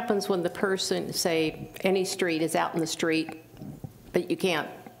what happens when the person, say, any street is out in the street, but you can't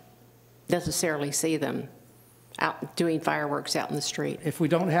necessarily see them out doing fireworks out in the street? If we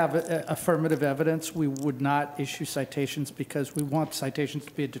don't have affirmative evidence, we would not issue citations, because we want citations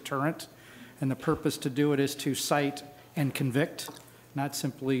to be a deterrent, and the purpose to do it is to cite and convict, not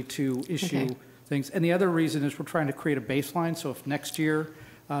simply to issue things. And the other reason is we're trying to create a baseline, so if next year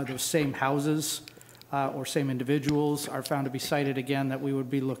those same houses or same individuals are found to be cited again, that we would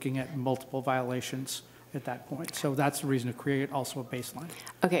be looking at multiple violations at that point. So that's the reason to create also a baseline.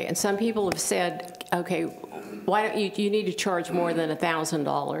 Okay, and some people have said, okay, why don't you need to charge more than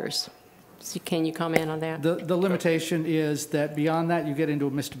 $1,000. So can you comment on that? The limitation is that beyond that, you get into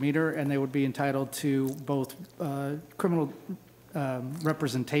a misdemeanor, and they would be entitled to both criminal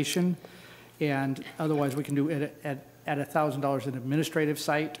representation, and otherwise we can do it at $1,000 an administrative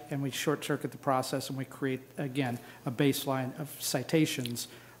cite, and we short circuit the process, and we create, again, a baseline of citations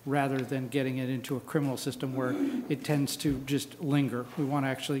rather than getting it into a criminal system where it tends to just linger. We want to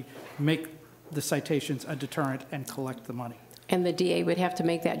actually make the citations a deterrent and collect the money. And the DA would have to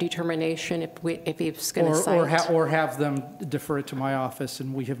make that determination if he's going to cite? Or have them defer it to my office,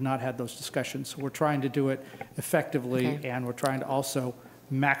 and we have not had those discussions. So we're trying to do it effectively, and we're trying to also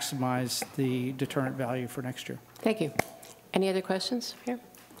maximize the deterrent value for next year. Thank you. Any other questions here?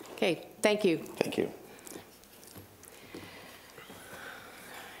 Okay, thank you. Thank you.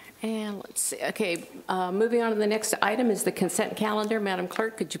 And let's see, okay, moving on to the next item is the consent calendar. Madam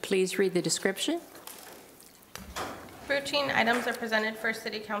Clerk, could you please read the description? Routine items are presented for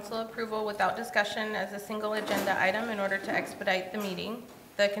City Council approval without discussion as a single agenda item in order to expedite the meeting.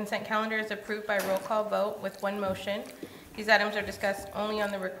 The consent calendar is approved by roll call vote with one motion. These items are discussed only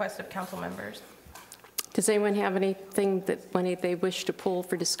on the request of council members. Does anyone have anything that they wish to pull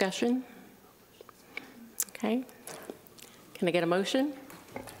for discussion? Okay. Can I get a motion?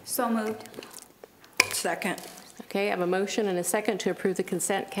 So moved. Second. Okay, I have a motion and a second to approve the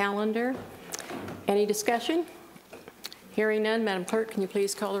consent calendar. Any discussion? Hearing none, Madam Clerk, can you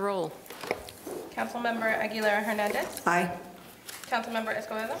please call the roll? Councilmember Aguilera Hernandez. Aye. Councilmember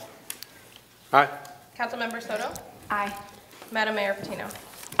Escobedo. Aye. Councilmember Soto. Aye. Madam Mayor Patino.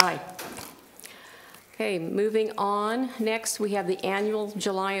 Aye. Okay, moving on. Next, we have the annual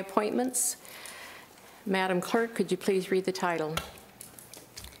July appointments. Madam Clerk, could you please read the title?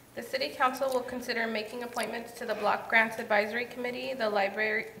 The City Council will consider making appointments to the Block Grants Advisory Committee, the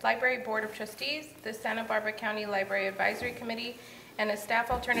Library Board of Trustees, the Santa Barbara County Library Advisory Committee, and a staff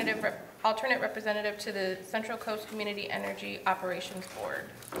alternate representative to the Central Coast Community Energy Operations Board.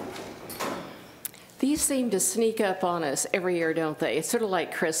 These seem to sneak up on us every year, don't they? It's sort of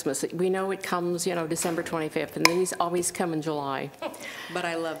like Christmas. We know it comes, December 25th, and these always come in July. But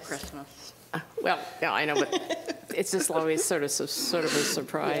I love Christmas. Well, yeah, I know, but it's just always sort of a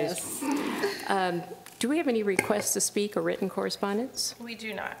surprise. Yes. Do we have any requests to speak or written correspondence? We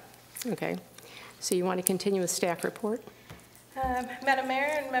do not. Okay. So you want to continue with staff report? Madam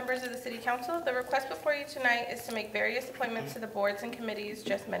Mayor and members of the City Council, the request before you tonight is to make various appointments to the boards and committees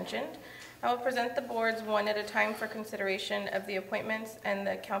just mentioned. I will present the boards one at a time for consideration of the appointments and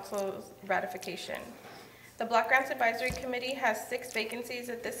the Council's ratification. The Block Grants Advisory Committee has 6 vacancies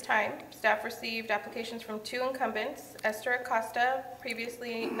at this time. Staff received applications from 2 incumbents, Esther Acosta,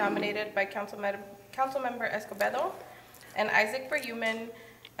 previously nominated by Councilmember Escobedo, and Isaac Berhuman,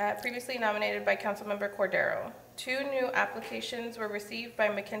 previously nominated by Councilmember Cordero. 2 new applications were received by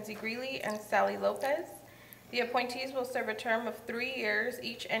Mackenzie Greeley and Sally Lopez. The appointees will serve a term of 3 years,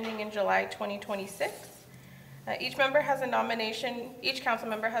 each ending in July 2026. Each council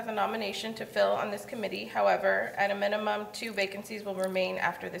member has a nomination to fill on this committee. However, at a minimum, 2 vacancies will remain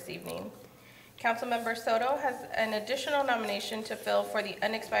after this evening. Councilmember Soto has an additional nomination to fill for the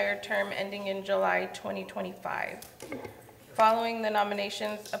unexpired term ending in July 2025. Following the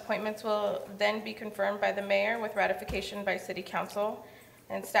nominations, appointments will then be confirmed by the mayor with ratification by City Council,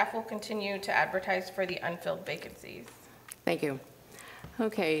 and staff will continue to advertise for the unfilled vacancies. Thank you.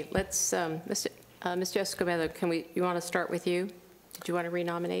 Okay, let's, Mr. Escobedo, you want to start with you? Did you want to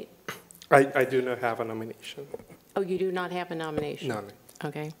renominate? I do not have a nomination. Oh, you do not have a nomination? No.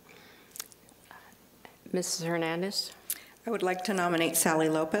 Okay. Mrs. Hernandez? I would like to nominate Sally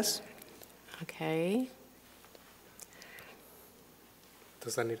Lopez. Okay.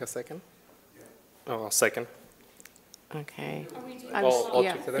 Does that need a second? Oh, a second. Okay. All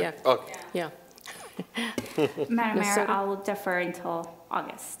Yeah, together? yeah. Okay. Yeah. Madam Ms. Mayor, Soto? I'll defer until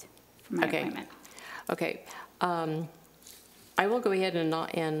August for my appointment. Okay. I will go ahead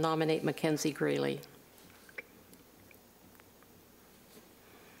and nominate Mackenzie Greeley.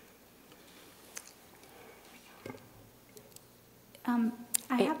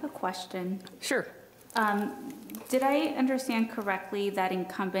 I have a question. Sure. Did I understand correctly that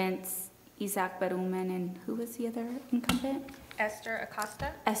incumbents Isaac Berhuman and who was the other incumbent? Esther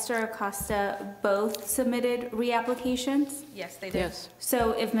Acosta? Esther Acosta both submitted reapplications? Yes, they did. Yes.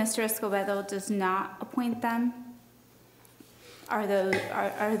 So if Mr. Escobedo does not appoint them, are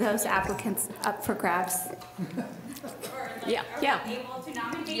those applicants up for grabs? Yeah. Able to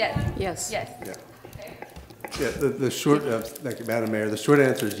nominate Yes. them? Yes. Yes. Yeah, the short, thank you, Madam Mayor. The short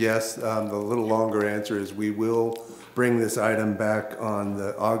answer is yes. The little longer answer is we will bring this item back on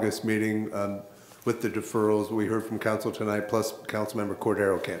the August meeting with the deferrals we heard from council tonight, plus Councilmember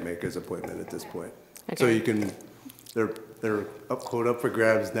Cordero can't make his appointment at this point. So Okay. you can, they're up for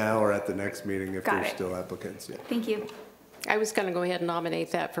grabs now or at the next meeting if Got there's it. still applicants. Yeah. Thank you. I was going to go ahead and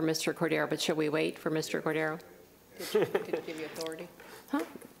nominate that for Mr. Cordero, but shall we wait for Mr. Cordero? Did it give you authority? Huh?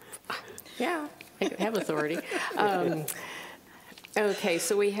 Yeah, I have authority. Okay,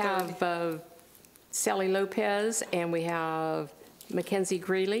 so we have Sally Lopez and we have Mackenzie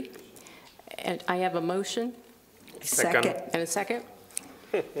Greeley. And I have a motion. Second. And a second?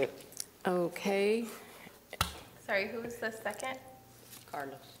 Okay. Sorry, who was the second?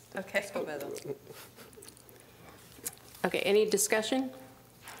 Carlos. Okay. Escobedo. Okay, any discussion?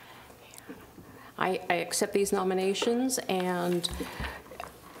 I accept these nominations, and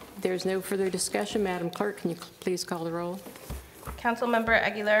there's no further discussion. Madam Clerk, can you please call the roll? Councilmember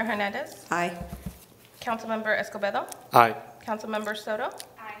Aguilera Hernandez. Aye. Councilmember Escobedo. Aye. Councilmember Soto.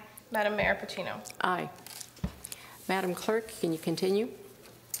 Aye. Madam Mayor Patino. Aye. Madam Clerk, can you continue?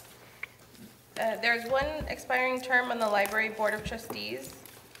 There's one expiring term on the Library Board of Trustees.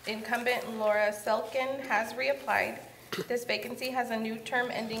 Incumbent Laura Selkin has reapplied. This vacancy has a new term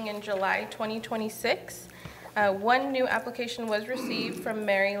ending in July 2026. One new application was received from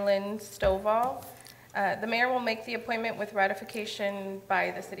Mary Lynn Stovall. The mayor will make the appointment with ratification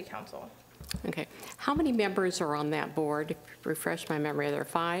by the city council. Okay. How many members are on that board? Refresh my memory. There are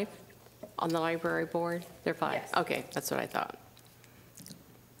 5 on the library board? There are 5? Yes. Okay, that's what I thought.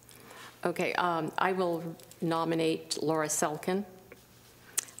 Okay, I will nominate Laura Selkin.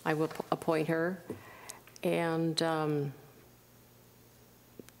 I will appoint her. And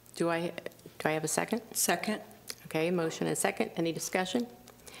do I have a second? Second. Okay, motion and second. Any discussion?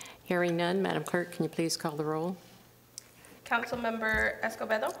 Hearing none, Madam Clerk, can you please call the roll? Councilmember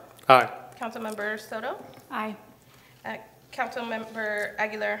Escobedo. Aye. Councilmember Soto. Aye. Councilmember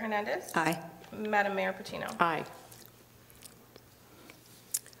Aguilar Hernandez. Aye. Madam Mayor Patino. Aye.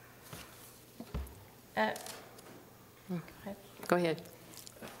 Go ahead.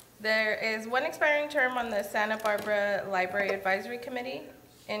 There is one expiring term on the Santa Barbara Library Advisory Committee.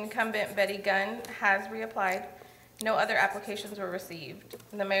 Incumbent Betty Gunn has reapplied. No other applications were received.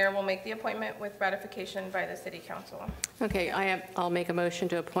 The mayor will make the appointment with ratification by the city council. Okay, I'll make a motion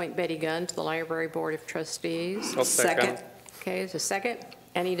to appoint Betty Gunn to the Library Board of Trustees. I'll second. Okay, is a second?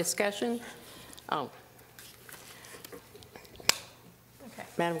 Any discussion? Oh. Okay.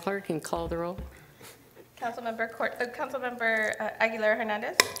 Madam Clerk, can you call the roll? Councilmember Aguilar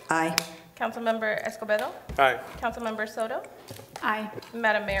Hernandez. Aye. Councilmember Escobedo. Aye. Councilmember Soto. Aye.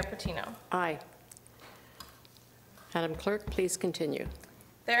 Madam Mayor Patino. Aye. Madam Clerk, please continue.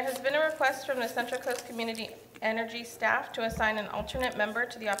 There has been a request from the Central Coast Community Energy staff to assign an alternate member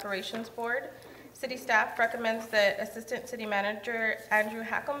to the Operations Board. City staff recommends that Assistant City Manager Andrew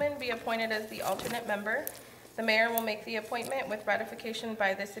Hackelman be appointed as the alternate member. The mayor will make the appointment with ratification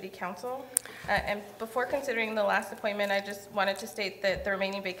by the City Council. And before considering the last appointment, I just wanted to state that the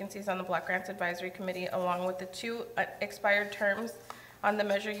remaining vacancies on the Block Grants Advisory Committee, along with the 2 expired terms on the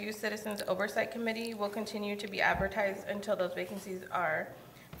Measure U Citizens Oversight Committee, will continue to be advertised until those vacancies are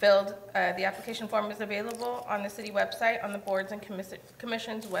filled. The application form is available on the city website on the boards and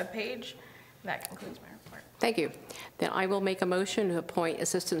commissions webpage. That concludes my report. Thank you. Then I will make a motion to appoint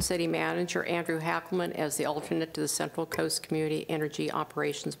Assistant City Manager Andrew Hackelman as the alternate to the Central Coast Community Energy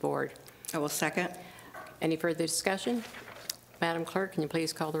Operations Board. I will second. Any further discussion? Madam Clerk, can you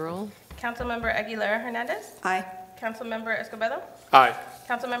please call the roll? Councilmember Aguilar Hernandez. Aye. Councilmember Escobedo. Aye.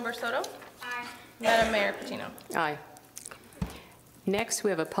 Councilmember Soto. Aye. Madam Mayor Patino. Aye. Next, we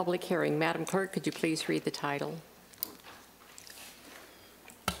have a public hearing. Madam Clerk, could you please read the title?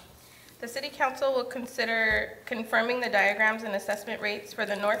 The City Council will consider confirming the diagrams and assessment rates for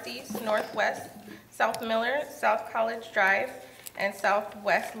the Northeast, Northwest, South Miller, South College Drive, and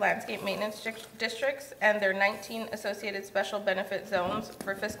Southwest Landscape Maintenance Districts and their 19 associated special benefit zones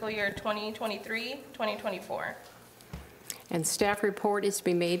for fiscal year 2023-2024. And staff report is to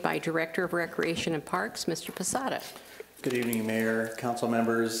be made by Director of Recreation and Parks, Mr. Posada. Good evening, Mayor, council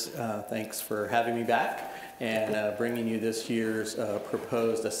members. Thanks for having me back and bringing you this year's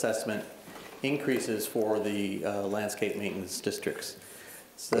proposed assessment increases for the landscape maintenance districts.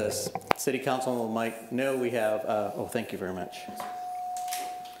 The City Council might know we have, thank you very much.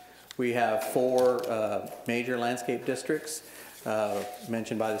 We have 4 major landscape districts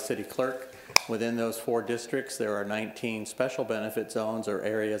mentioned by the city clerk. Within those 4 districts, there are 19 special benefit zones or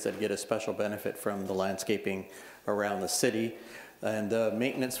areas that get a special benefit from the landscaping around the city. And the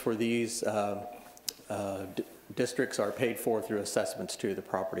maintenance for these districts are paid for through assessments to the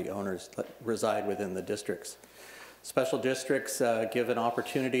property owners that reside within the districts. Special districts give an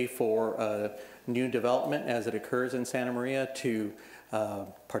opportunity for new development as it occurs in Santa Maria to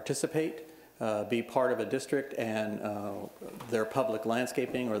participate, be part of a district, and their public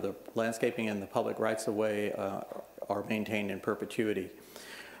landscaping or the landscaping and the public rights-of-way are maintained in perpetuity.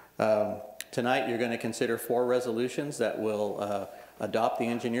 Tonight you're going to consider 4 resolutions that will adopt the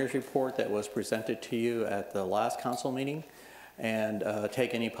engineer's report that was presented to you at the last council meeting and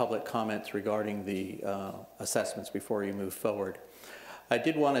take any public comments regarding the assessments before you move forward. I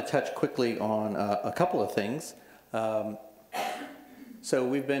did want to touch quickly on a couple of things. So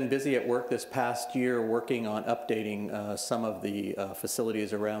we've been busy at work this past year working on updating some of the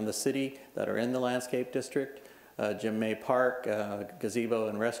facilities around the city that are in the landscape district. Jim May Park, gazebo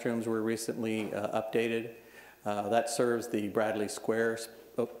and restrooms were recently updated. That serves the Bradley Square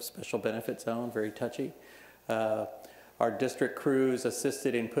special benefit zone, very touchy. Our district crews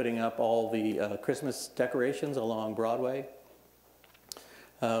assisted in putting up all the Christmas decorations along Broadway.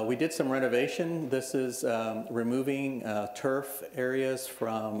 We did some renovation. This is removing turf areas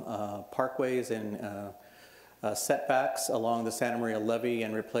from parkways and setbacks along the Santa Maria levee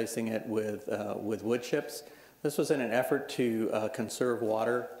and replacing it with wood chips. This was in an effort to conserve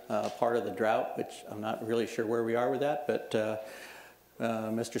water, part of the drought, which I'm not really sure where we are with that, but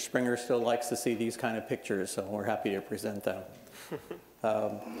Mr. Springer still likes to see these kind of pictures, so we're happy to present them.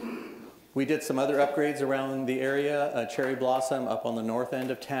 We did some other upgrades around the area. Cherry Blossom up on the north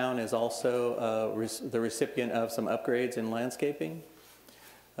end of town is also the recipient of some upgrades in landscaping.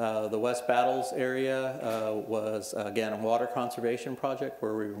 The West Battles area was, again, a water conservation project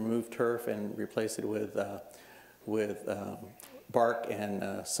where we removed turf and replaced it with bark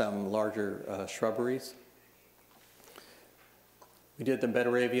and some larger shrubberies. We did the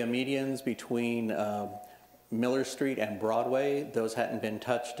Betaravia medians between Miller Street and Broadway. Those hadn't been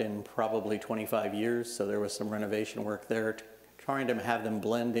touched in probably 25 years, so there was some renovation work there, trying to have them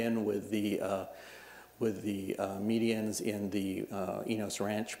blend in with the medians in the Enos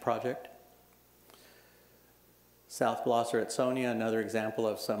Ranch project. South Blosser at Sonia, another example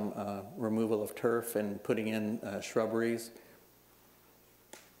of some removal of turf and putting in shrubberies.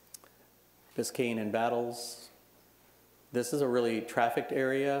 Biscayne and Battles. This is a really trafficked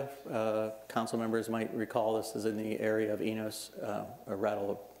area. Council members might recall this is in the area of Enos,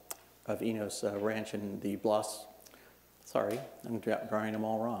 Enos Ranch and the sorry, I'm drawing them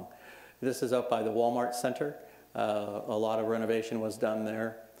all wrong. This is up by the Walmart Center. A lot of renovation was done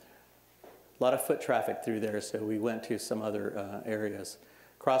there. A lot of foot traffic through there, so we went to some other areas.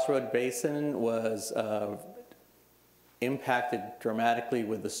 Crossroad Basin was impacted dramatically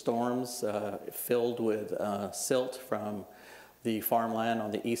with the storms, filled with silt from the farmland on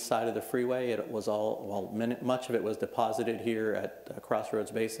the east side of the freeway. It was all, well, much of it was deposited here at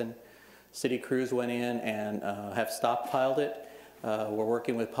Crossroads Basin. City crews went in and have stockpiled it. We're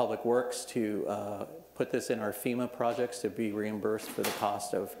working with Public Works to put this in our FEMA projects to be reimbursed for the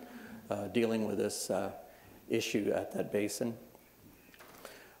cost of dealing with this issue at that basin.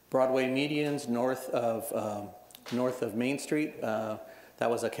 Broadway medians north of Main Street. That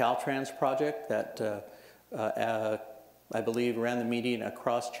was a Caltrans project that I believe ran the median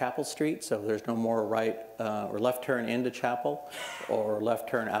across Chapel Street, so there's no more right or left turn into Chapel or left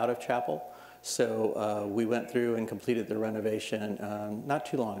turn out of Chapel. So we went through and completed the renovation not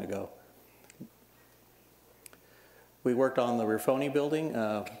too long ago. We worked on the Ruffoni building,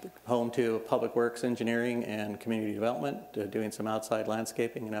 home to Public Works Engineering and Community Development, doing some outside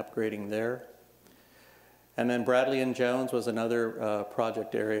landscaping and upgrading there. And then Bradley and Jones was another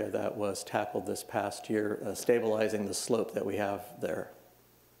project area that was tackled this past year, stabilizing the slope that we have there.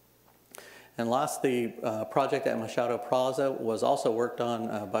 And last, the project at Machado Plaza was also worked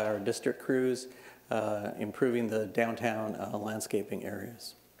on by our district crews, improving the downtown landscaping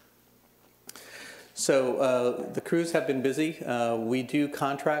areas. So the crews have been busy. We do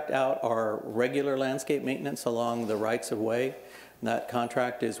contract out our regular landscape maintenance along the rights of way. And that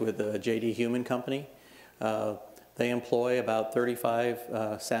contract is with the J.D. Human Company. They employ about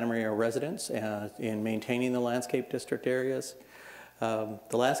 35 Santa Maria residents in maintaining the landscape district areas. The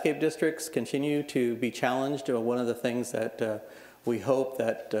landscape districts continue to be challenged. One of the things that we hope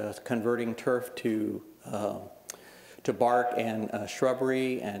that converting turf to bark and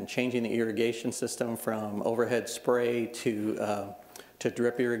shrubbery and changing the irrigation system from overhead spray to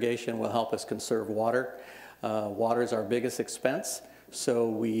drip irrigation will help us conserve water. Water is our biggest expense, so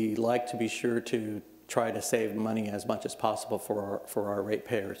we like to be sure to try to save money as much as possible for our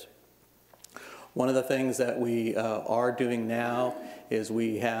ratepayers. One of the things that we are doing now is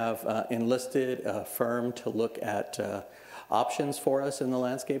we have enlisted a firm to look at options for us in the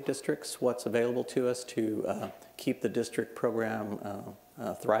landscape districts, what's available to us to keep the district program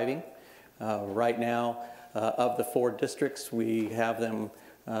thriving. Right now, of the 4 districts, we have them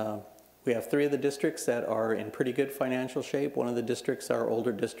we have 3 of the districts that are in pretty good financial shape. One of the districts, our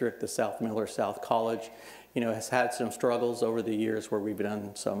older district, the South Miller South College, has had some struggles over the years where we've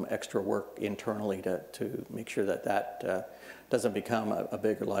done some extra work internally to make sure that that doesn't become a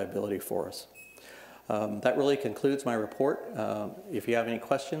bigger liability for us. That really concludes my report. If you have any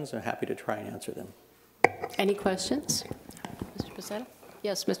questions, I'm happy to try and answer them. Any questions? Mr. Posada?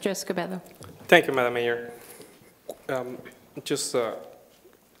 Yes, Mr. Escobedo. Thank you, Madam Mayor.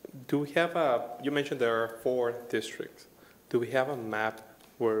 Do we have you mentioned there are 4 districts. Do we have a map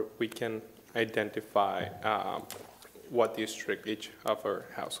where we can identify what district each of our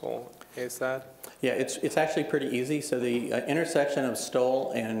household is that? Yeah, it's actually pretty easy. So the intersection of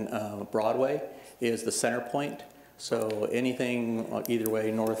Stoll and Broadway is the center point. So anything either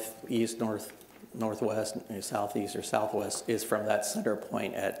way, northeast, northwest, southeast, or southwest is from that center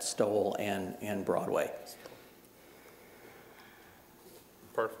point at Stoll and Broadway.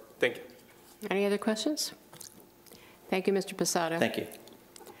 Perfect. Thank you. Any other questions? Thank you, Mr. Posada. Thank you.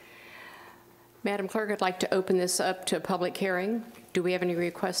 Madam Clerk, I'd like to open this up to a public hearing. Do we have any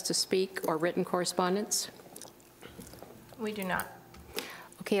requests to speak or written correspondence? We do not.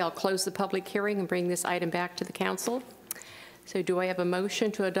 Okay, I'll close the public hearing and bring this item back to the council. So do I have a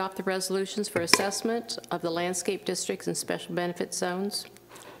motion to adopt the resolutions for assessment of the landscape districts and special benefit zones?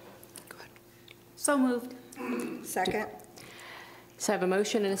 So moved. Second. So I have a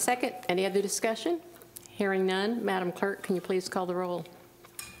motion and a second. Any other discussion? Hearing none, Madam Clerk, can you please call the roll?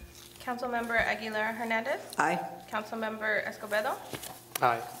 Councilmember Aguilar Hernandez. Aye. Councilmember Escobedo.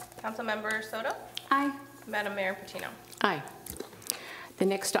 Aye. Councilmember Soto. Aye. Madam Mayor Patino. Aye. The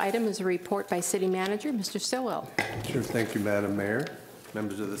next item is a report by City Manager, Mr. Stillwell. Sure, thank you, Madam Mayor,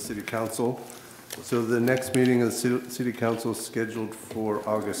 members of the City Council. So the next meeting of the City Council is scheduled for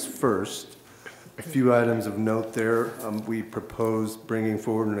August 1st. A few items of note there. We propose bringing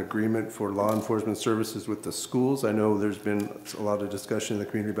forward an agreement for law enforcement services with the schools. I know there's been a lot of discussion in the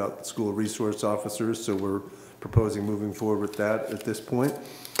community about school resource officers, so we're proposing moving forward with that at this point.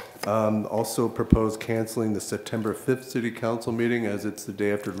 Also propose canceling the September 5th City Council meeting as it's the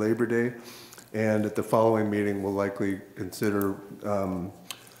day after Labor Day. And at the following meeting, we'll likely consider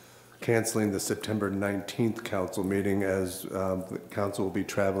canceling the September 19th council meeting as the council will be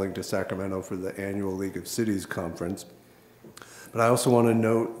traveling to Sacramento for the annual League of Cities conference. But I also want to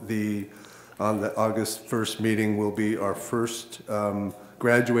note on the August 1st meeting will be our first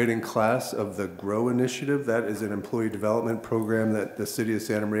graduating class of the GROW initiative. That is an employee development program that the City of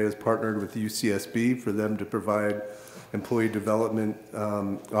Santa Maria has partnered with UCSB for them to provide employee development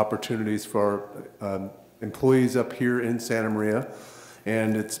opportunities for employees up here in Santa Maria.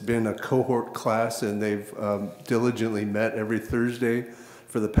 And it's been a cohort class, and they've diligently met every Thursday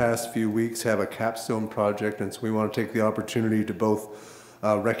for the past few weeks, have a capstone project, and so we want to take the opportunity to both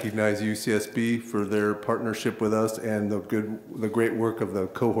recognize UCSB for their partnership with us and the great work of the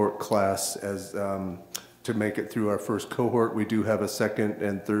cohort class as to make it through our first cohort. We do have a second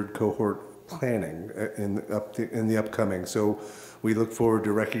and third cohort planning in the upcoming, so we look forward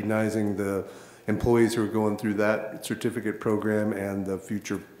to recognizing the employees who are going through that certificate program and the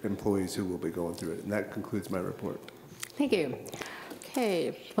future employees who will be going through it. And that concludes my report. Thank you.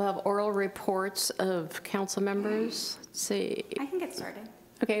 Okay, we'll have oral reports of council members. Let's see. I can get started.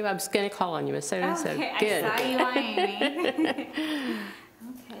 Okay, well, I'm just going to call on you, Ms. Soto. So Okay, good. I saw you eyeing me.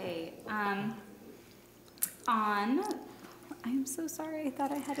 Okay, I'm so sorry, I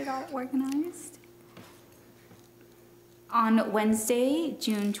thought I had it all organized. On Wednesday,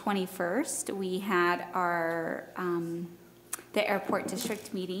 June 21st, we had our, the airport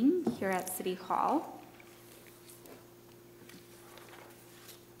district meeting here at City Hall.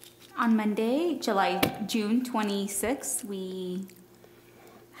 On Monday, June 26th, we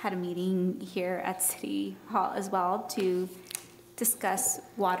had a meeting here at City Hall as well to discuss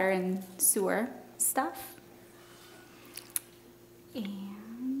water and sewer stuff.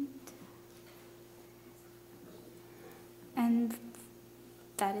 And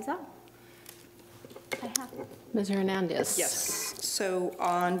that is all I have. Ms. Hernandez. Yes. So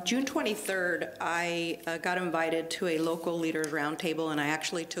on June 23rd, I got invited to a local leaders roundtable, and I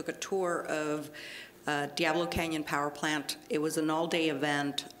actually took a tour of Diablo Canyon Power Plant. It was an all-day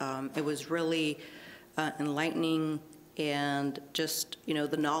event. It was really enlightening, and just, you know,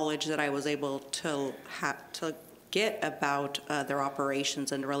 the knowledge that I was able to get about their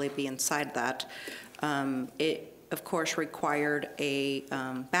operations and really be inside that. It, of course, required a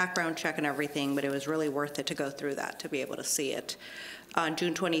background check and everything, but it was really worth it to go through that to be able to see it. On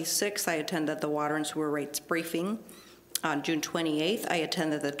June 26th, I attended the water and sewer rates briefing. On June 28th, I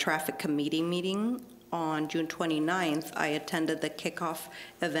attended the traffic committee meeting. On June 29th, I attended the kickoff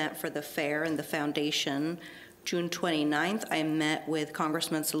event for the fair and the foundation. June 29th, I met with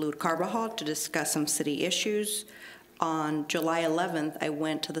Congressman Salud Carbajal to discuss some city issues. On July 11th, I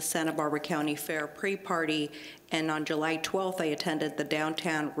went to the Santa Barbara County Fair pre-party, and on July 12th, I attended the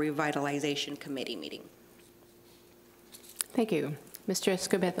Downtown Revitalization Committee meeting. Thank you. Mr.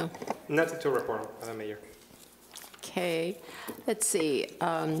 Escobedo. Nothing to report, Madam Mayor. Okay, let's see.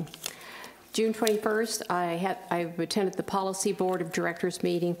 June 21st, I've attended the Policy Board of Directors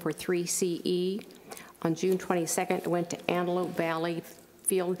meeting for 3CE. On June 22nd, I went to Antelope Valley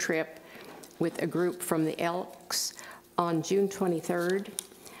field trip with a group from the Elks. On June 23rd,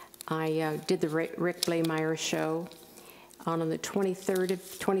 I did the Rick Blameyer show. On the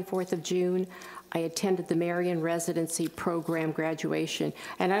 24th of June, I attended the Marion Residency Program graduation.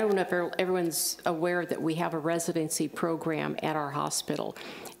 And I don't know if everyone's aware that we have a residency program at our hospital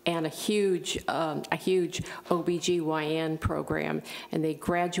and a huge OBGYN program. And they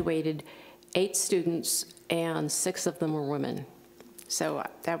graduated 8 students, and 6 of them were women. So I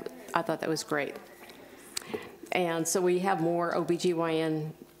thought that was great. And so we have more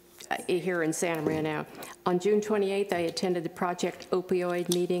OBGYN here in Santa Maria now. On June 28th, I attended the Project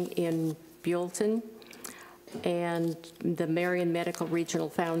Opioid meeting in Buellton and the Marion Medical Regional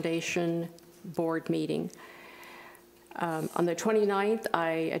Foundation board meeting. On the 29th, I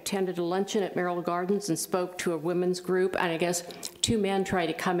attended a luncheon at Merrill Gardens and spoke to a women's group, and I guess 2 men tried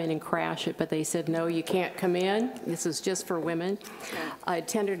to come in and crash it, but they said, no, you can't come in. This is just for women. I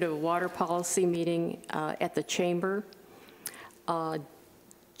attended a water policy meeting at the Chamber.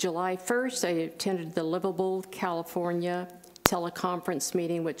 July 1st, I attended the Livable California teleconference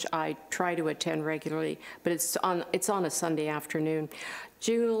meeting, which I try to attend regularly, but it's on a Sunday afternoon.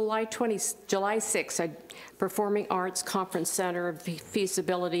 July 6th, I Performing Arts Conference Center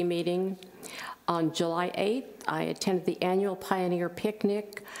feasibility meeting. On July 8th, I attended the annual Pioneer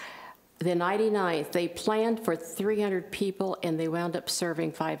Picnic. The 99th, they planned for 300 people and they wound up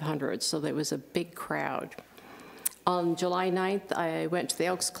serving 500, so there was a big crowd. On July 9th, I went to the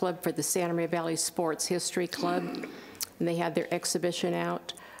Elks Club for the Santa Maria Valley Sports History Club, and they had their exhibition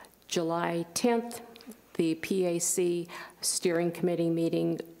out. July 10th, the PAC Steering Committee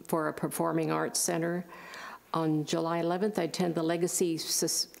meeting for a Performing Arts Center. On July 11th, I attended the Legacy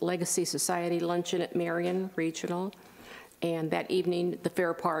Society Luncheon at Marion Regional, and that evening, the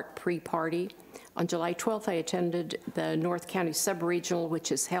Fair Park pre-party. On July 12th, I attended the North County Sub-Regional,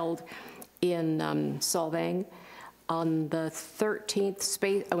 which is held in Solvang. On the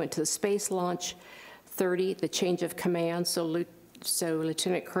 13th, I went to the Space Launch 30, the change of command, so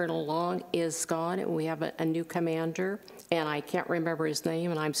Lieutenant Colonel Long is gone, and we have a new commander, and I can't remember his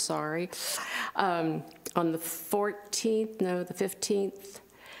name, and I'm sorry. On the 15th,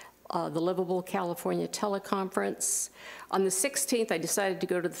 the Livable California teleconference. On the 16th, I decided to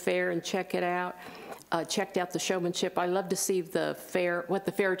go to the fair and check it out. Checked out the showmanship. I love to see the fair. What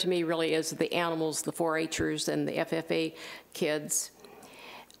the fair to me really is, the animals, the 4-H'ers, and the FFA kids.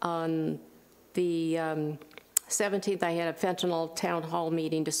 On the 17th, I had a fentanyl town hall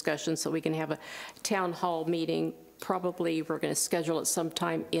meeting discussion, so we can have a town hall meeting. Probably we're going to schedule it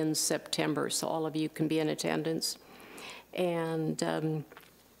sometime in September, so all of you can be in attendance. And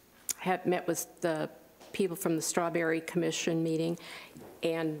had met with the people from the Strawberry Commission meeting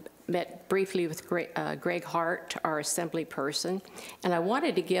and met briefly with Greg Hart, our assembly person. And I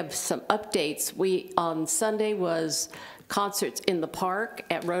wanted to give some updates. On Sunday was concerts in the park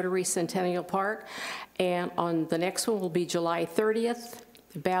at Rotary Centennial Park. And on the next one will be July 30th,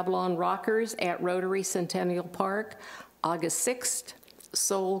 Babylon Rockers at Rotary Centennial Park. August 6th,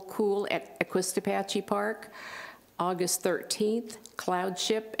 Soul Cool at Equistapache Park. August 13th, Cloud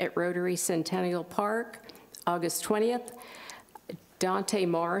Ship at Rotary Centennial Park. August 20th, Dante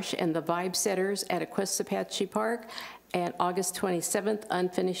Marsh and the Vibe Setters at Equistapache Park. And August 27th,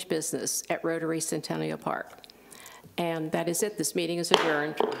 Unfinished Business at Rotary Centennial Park. And that is it. This meeting is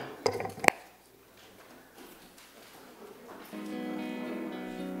adjourned.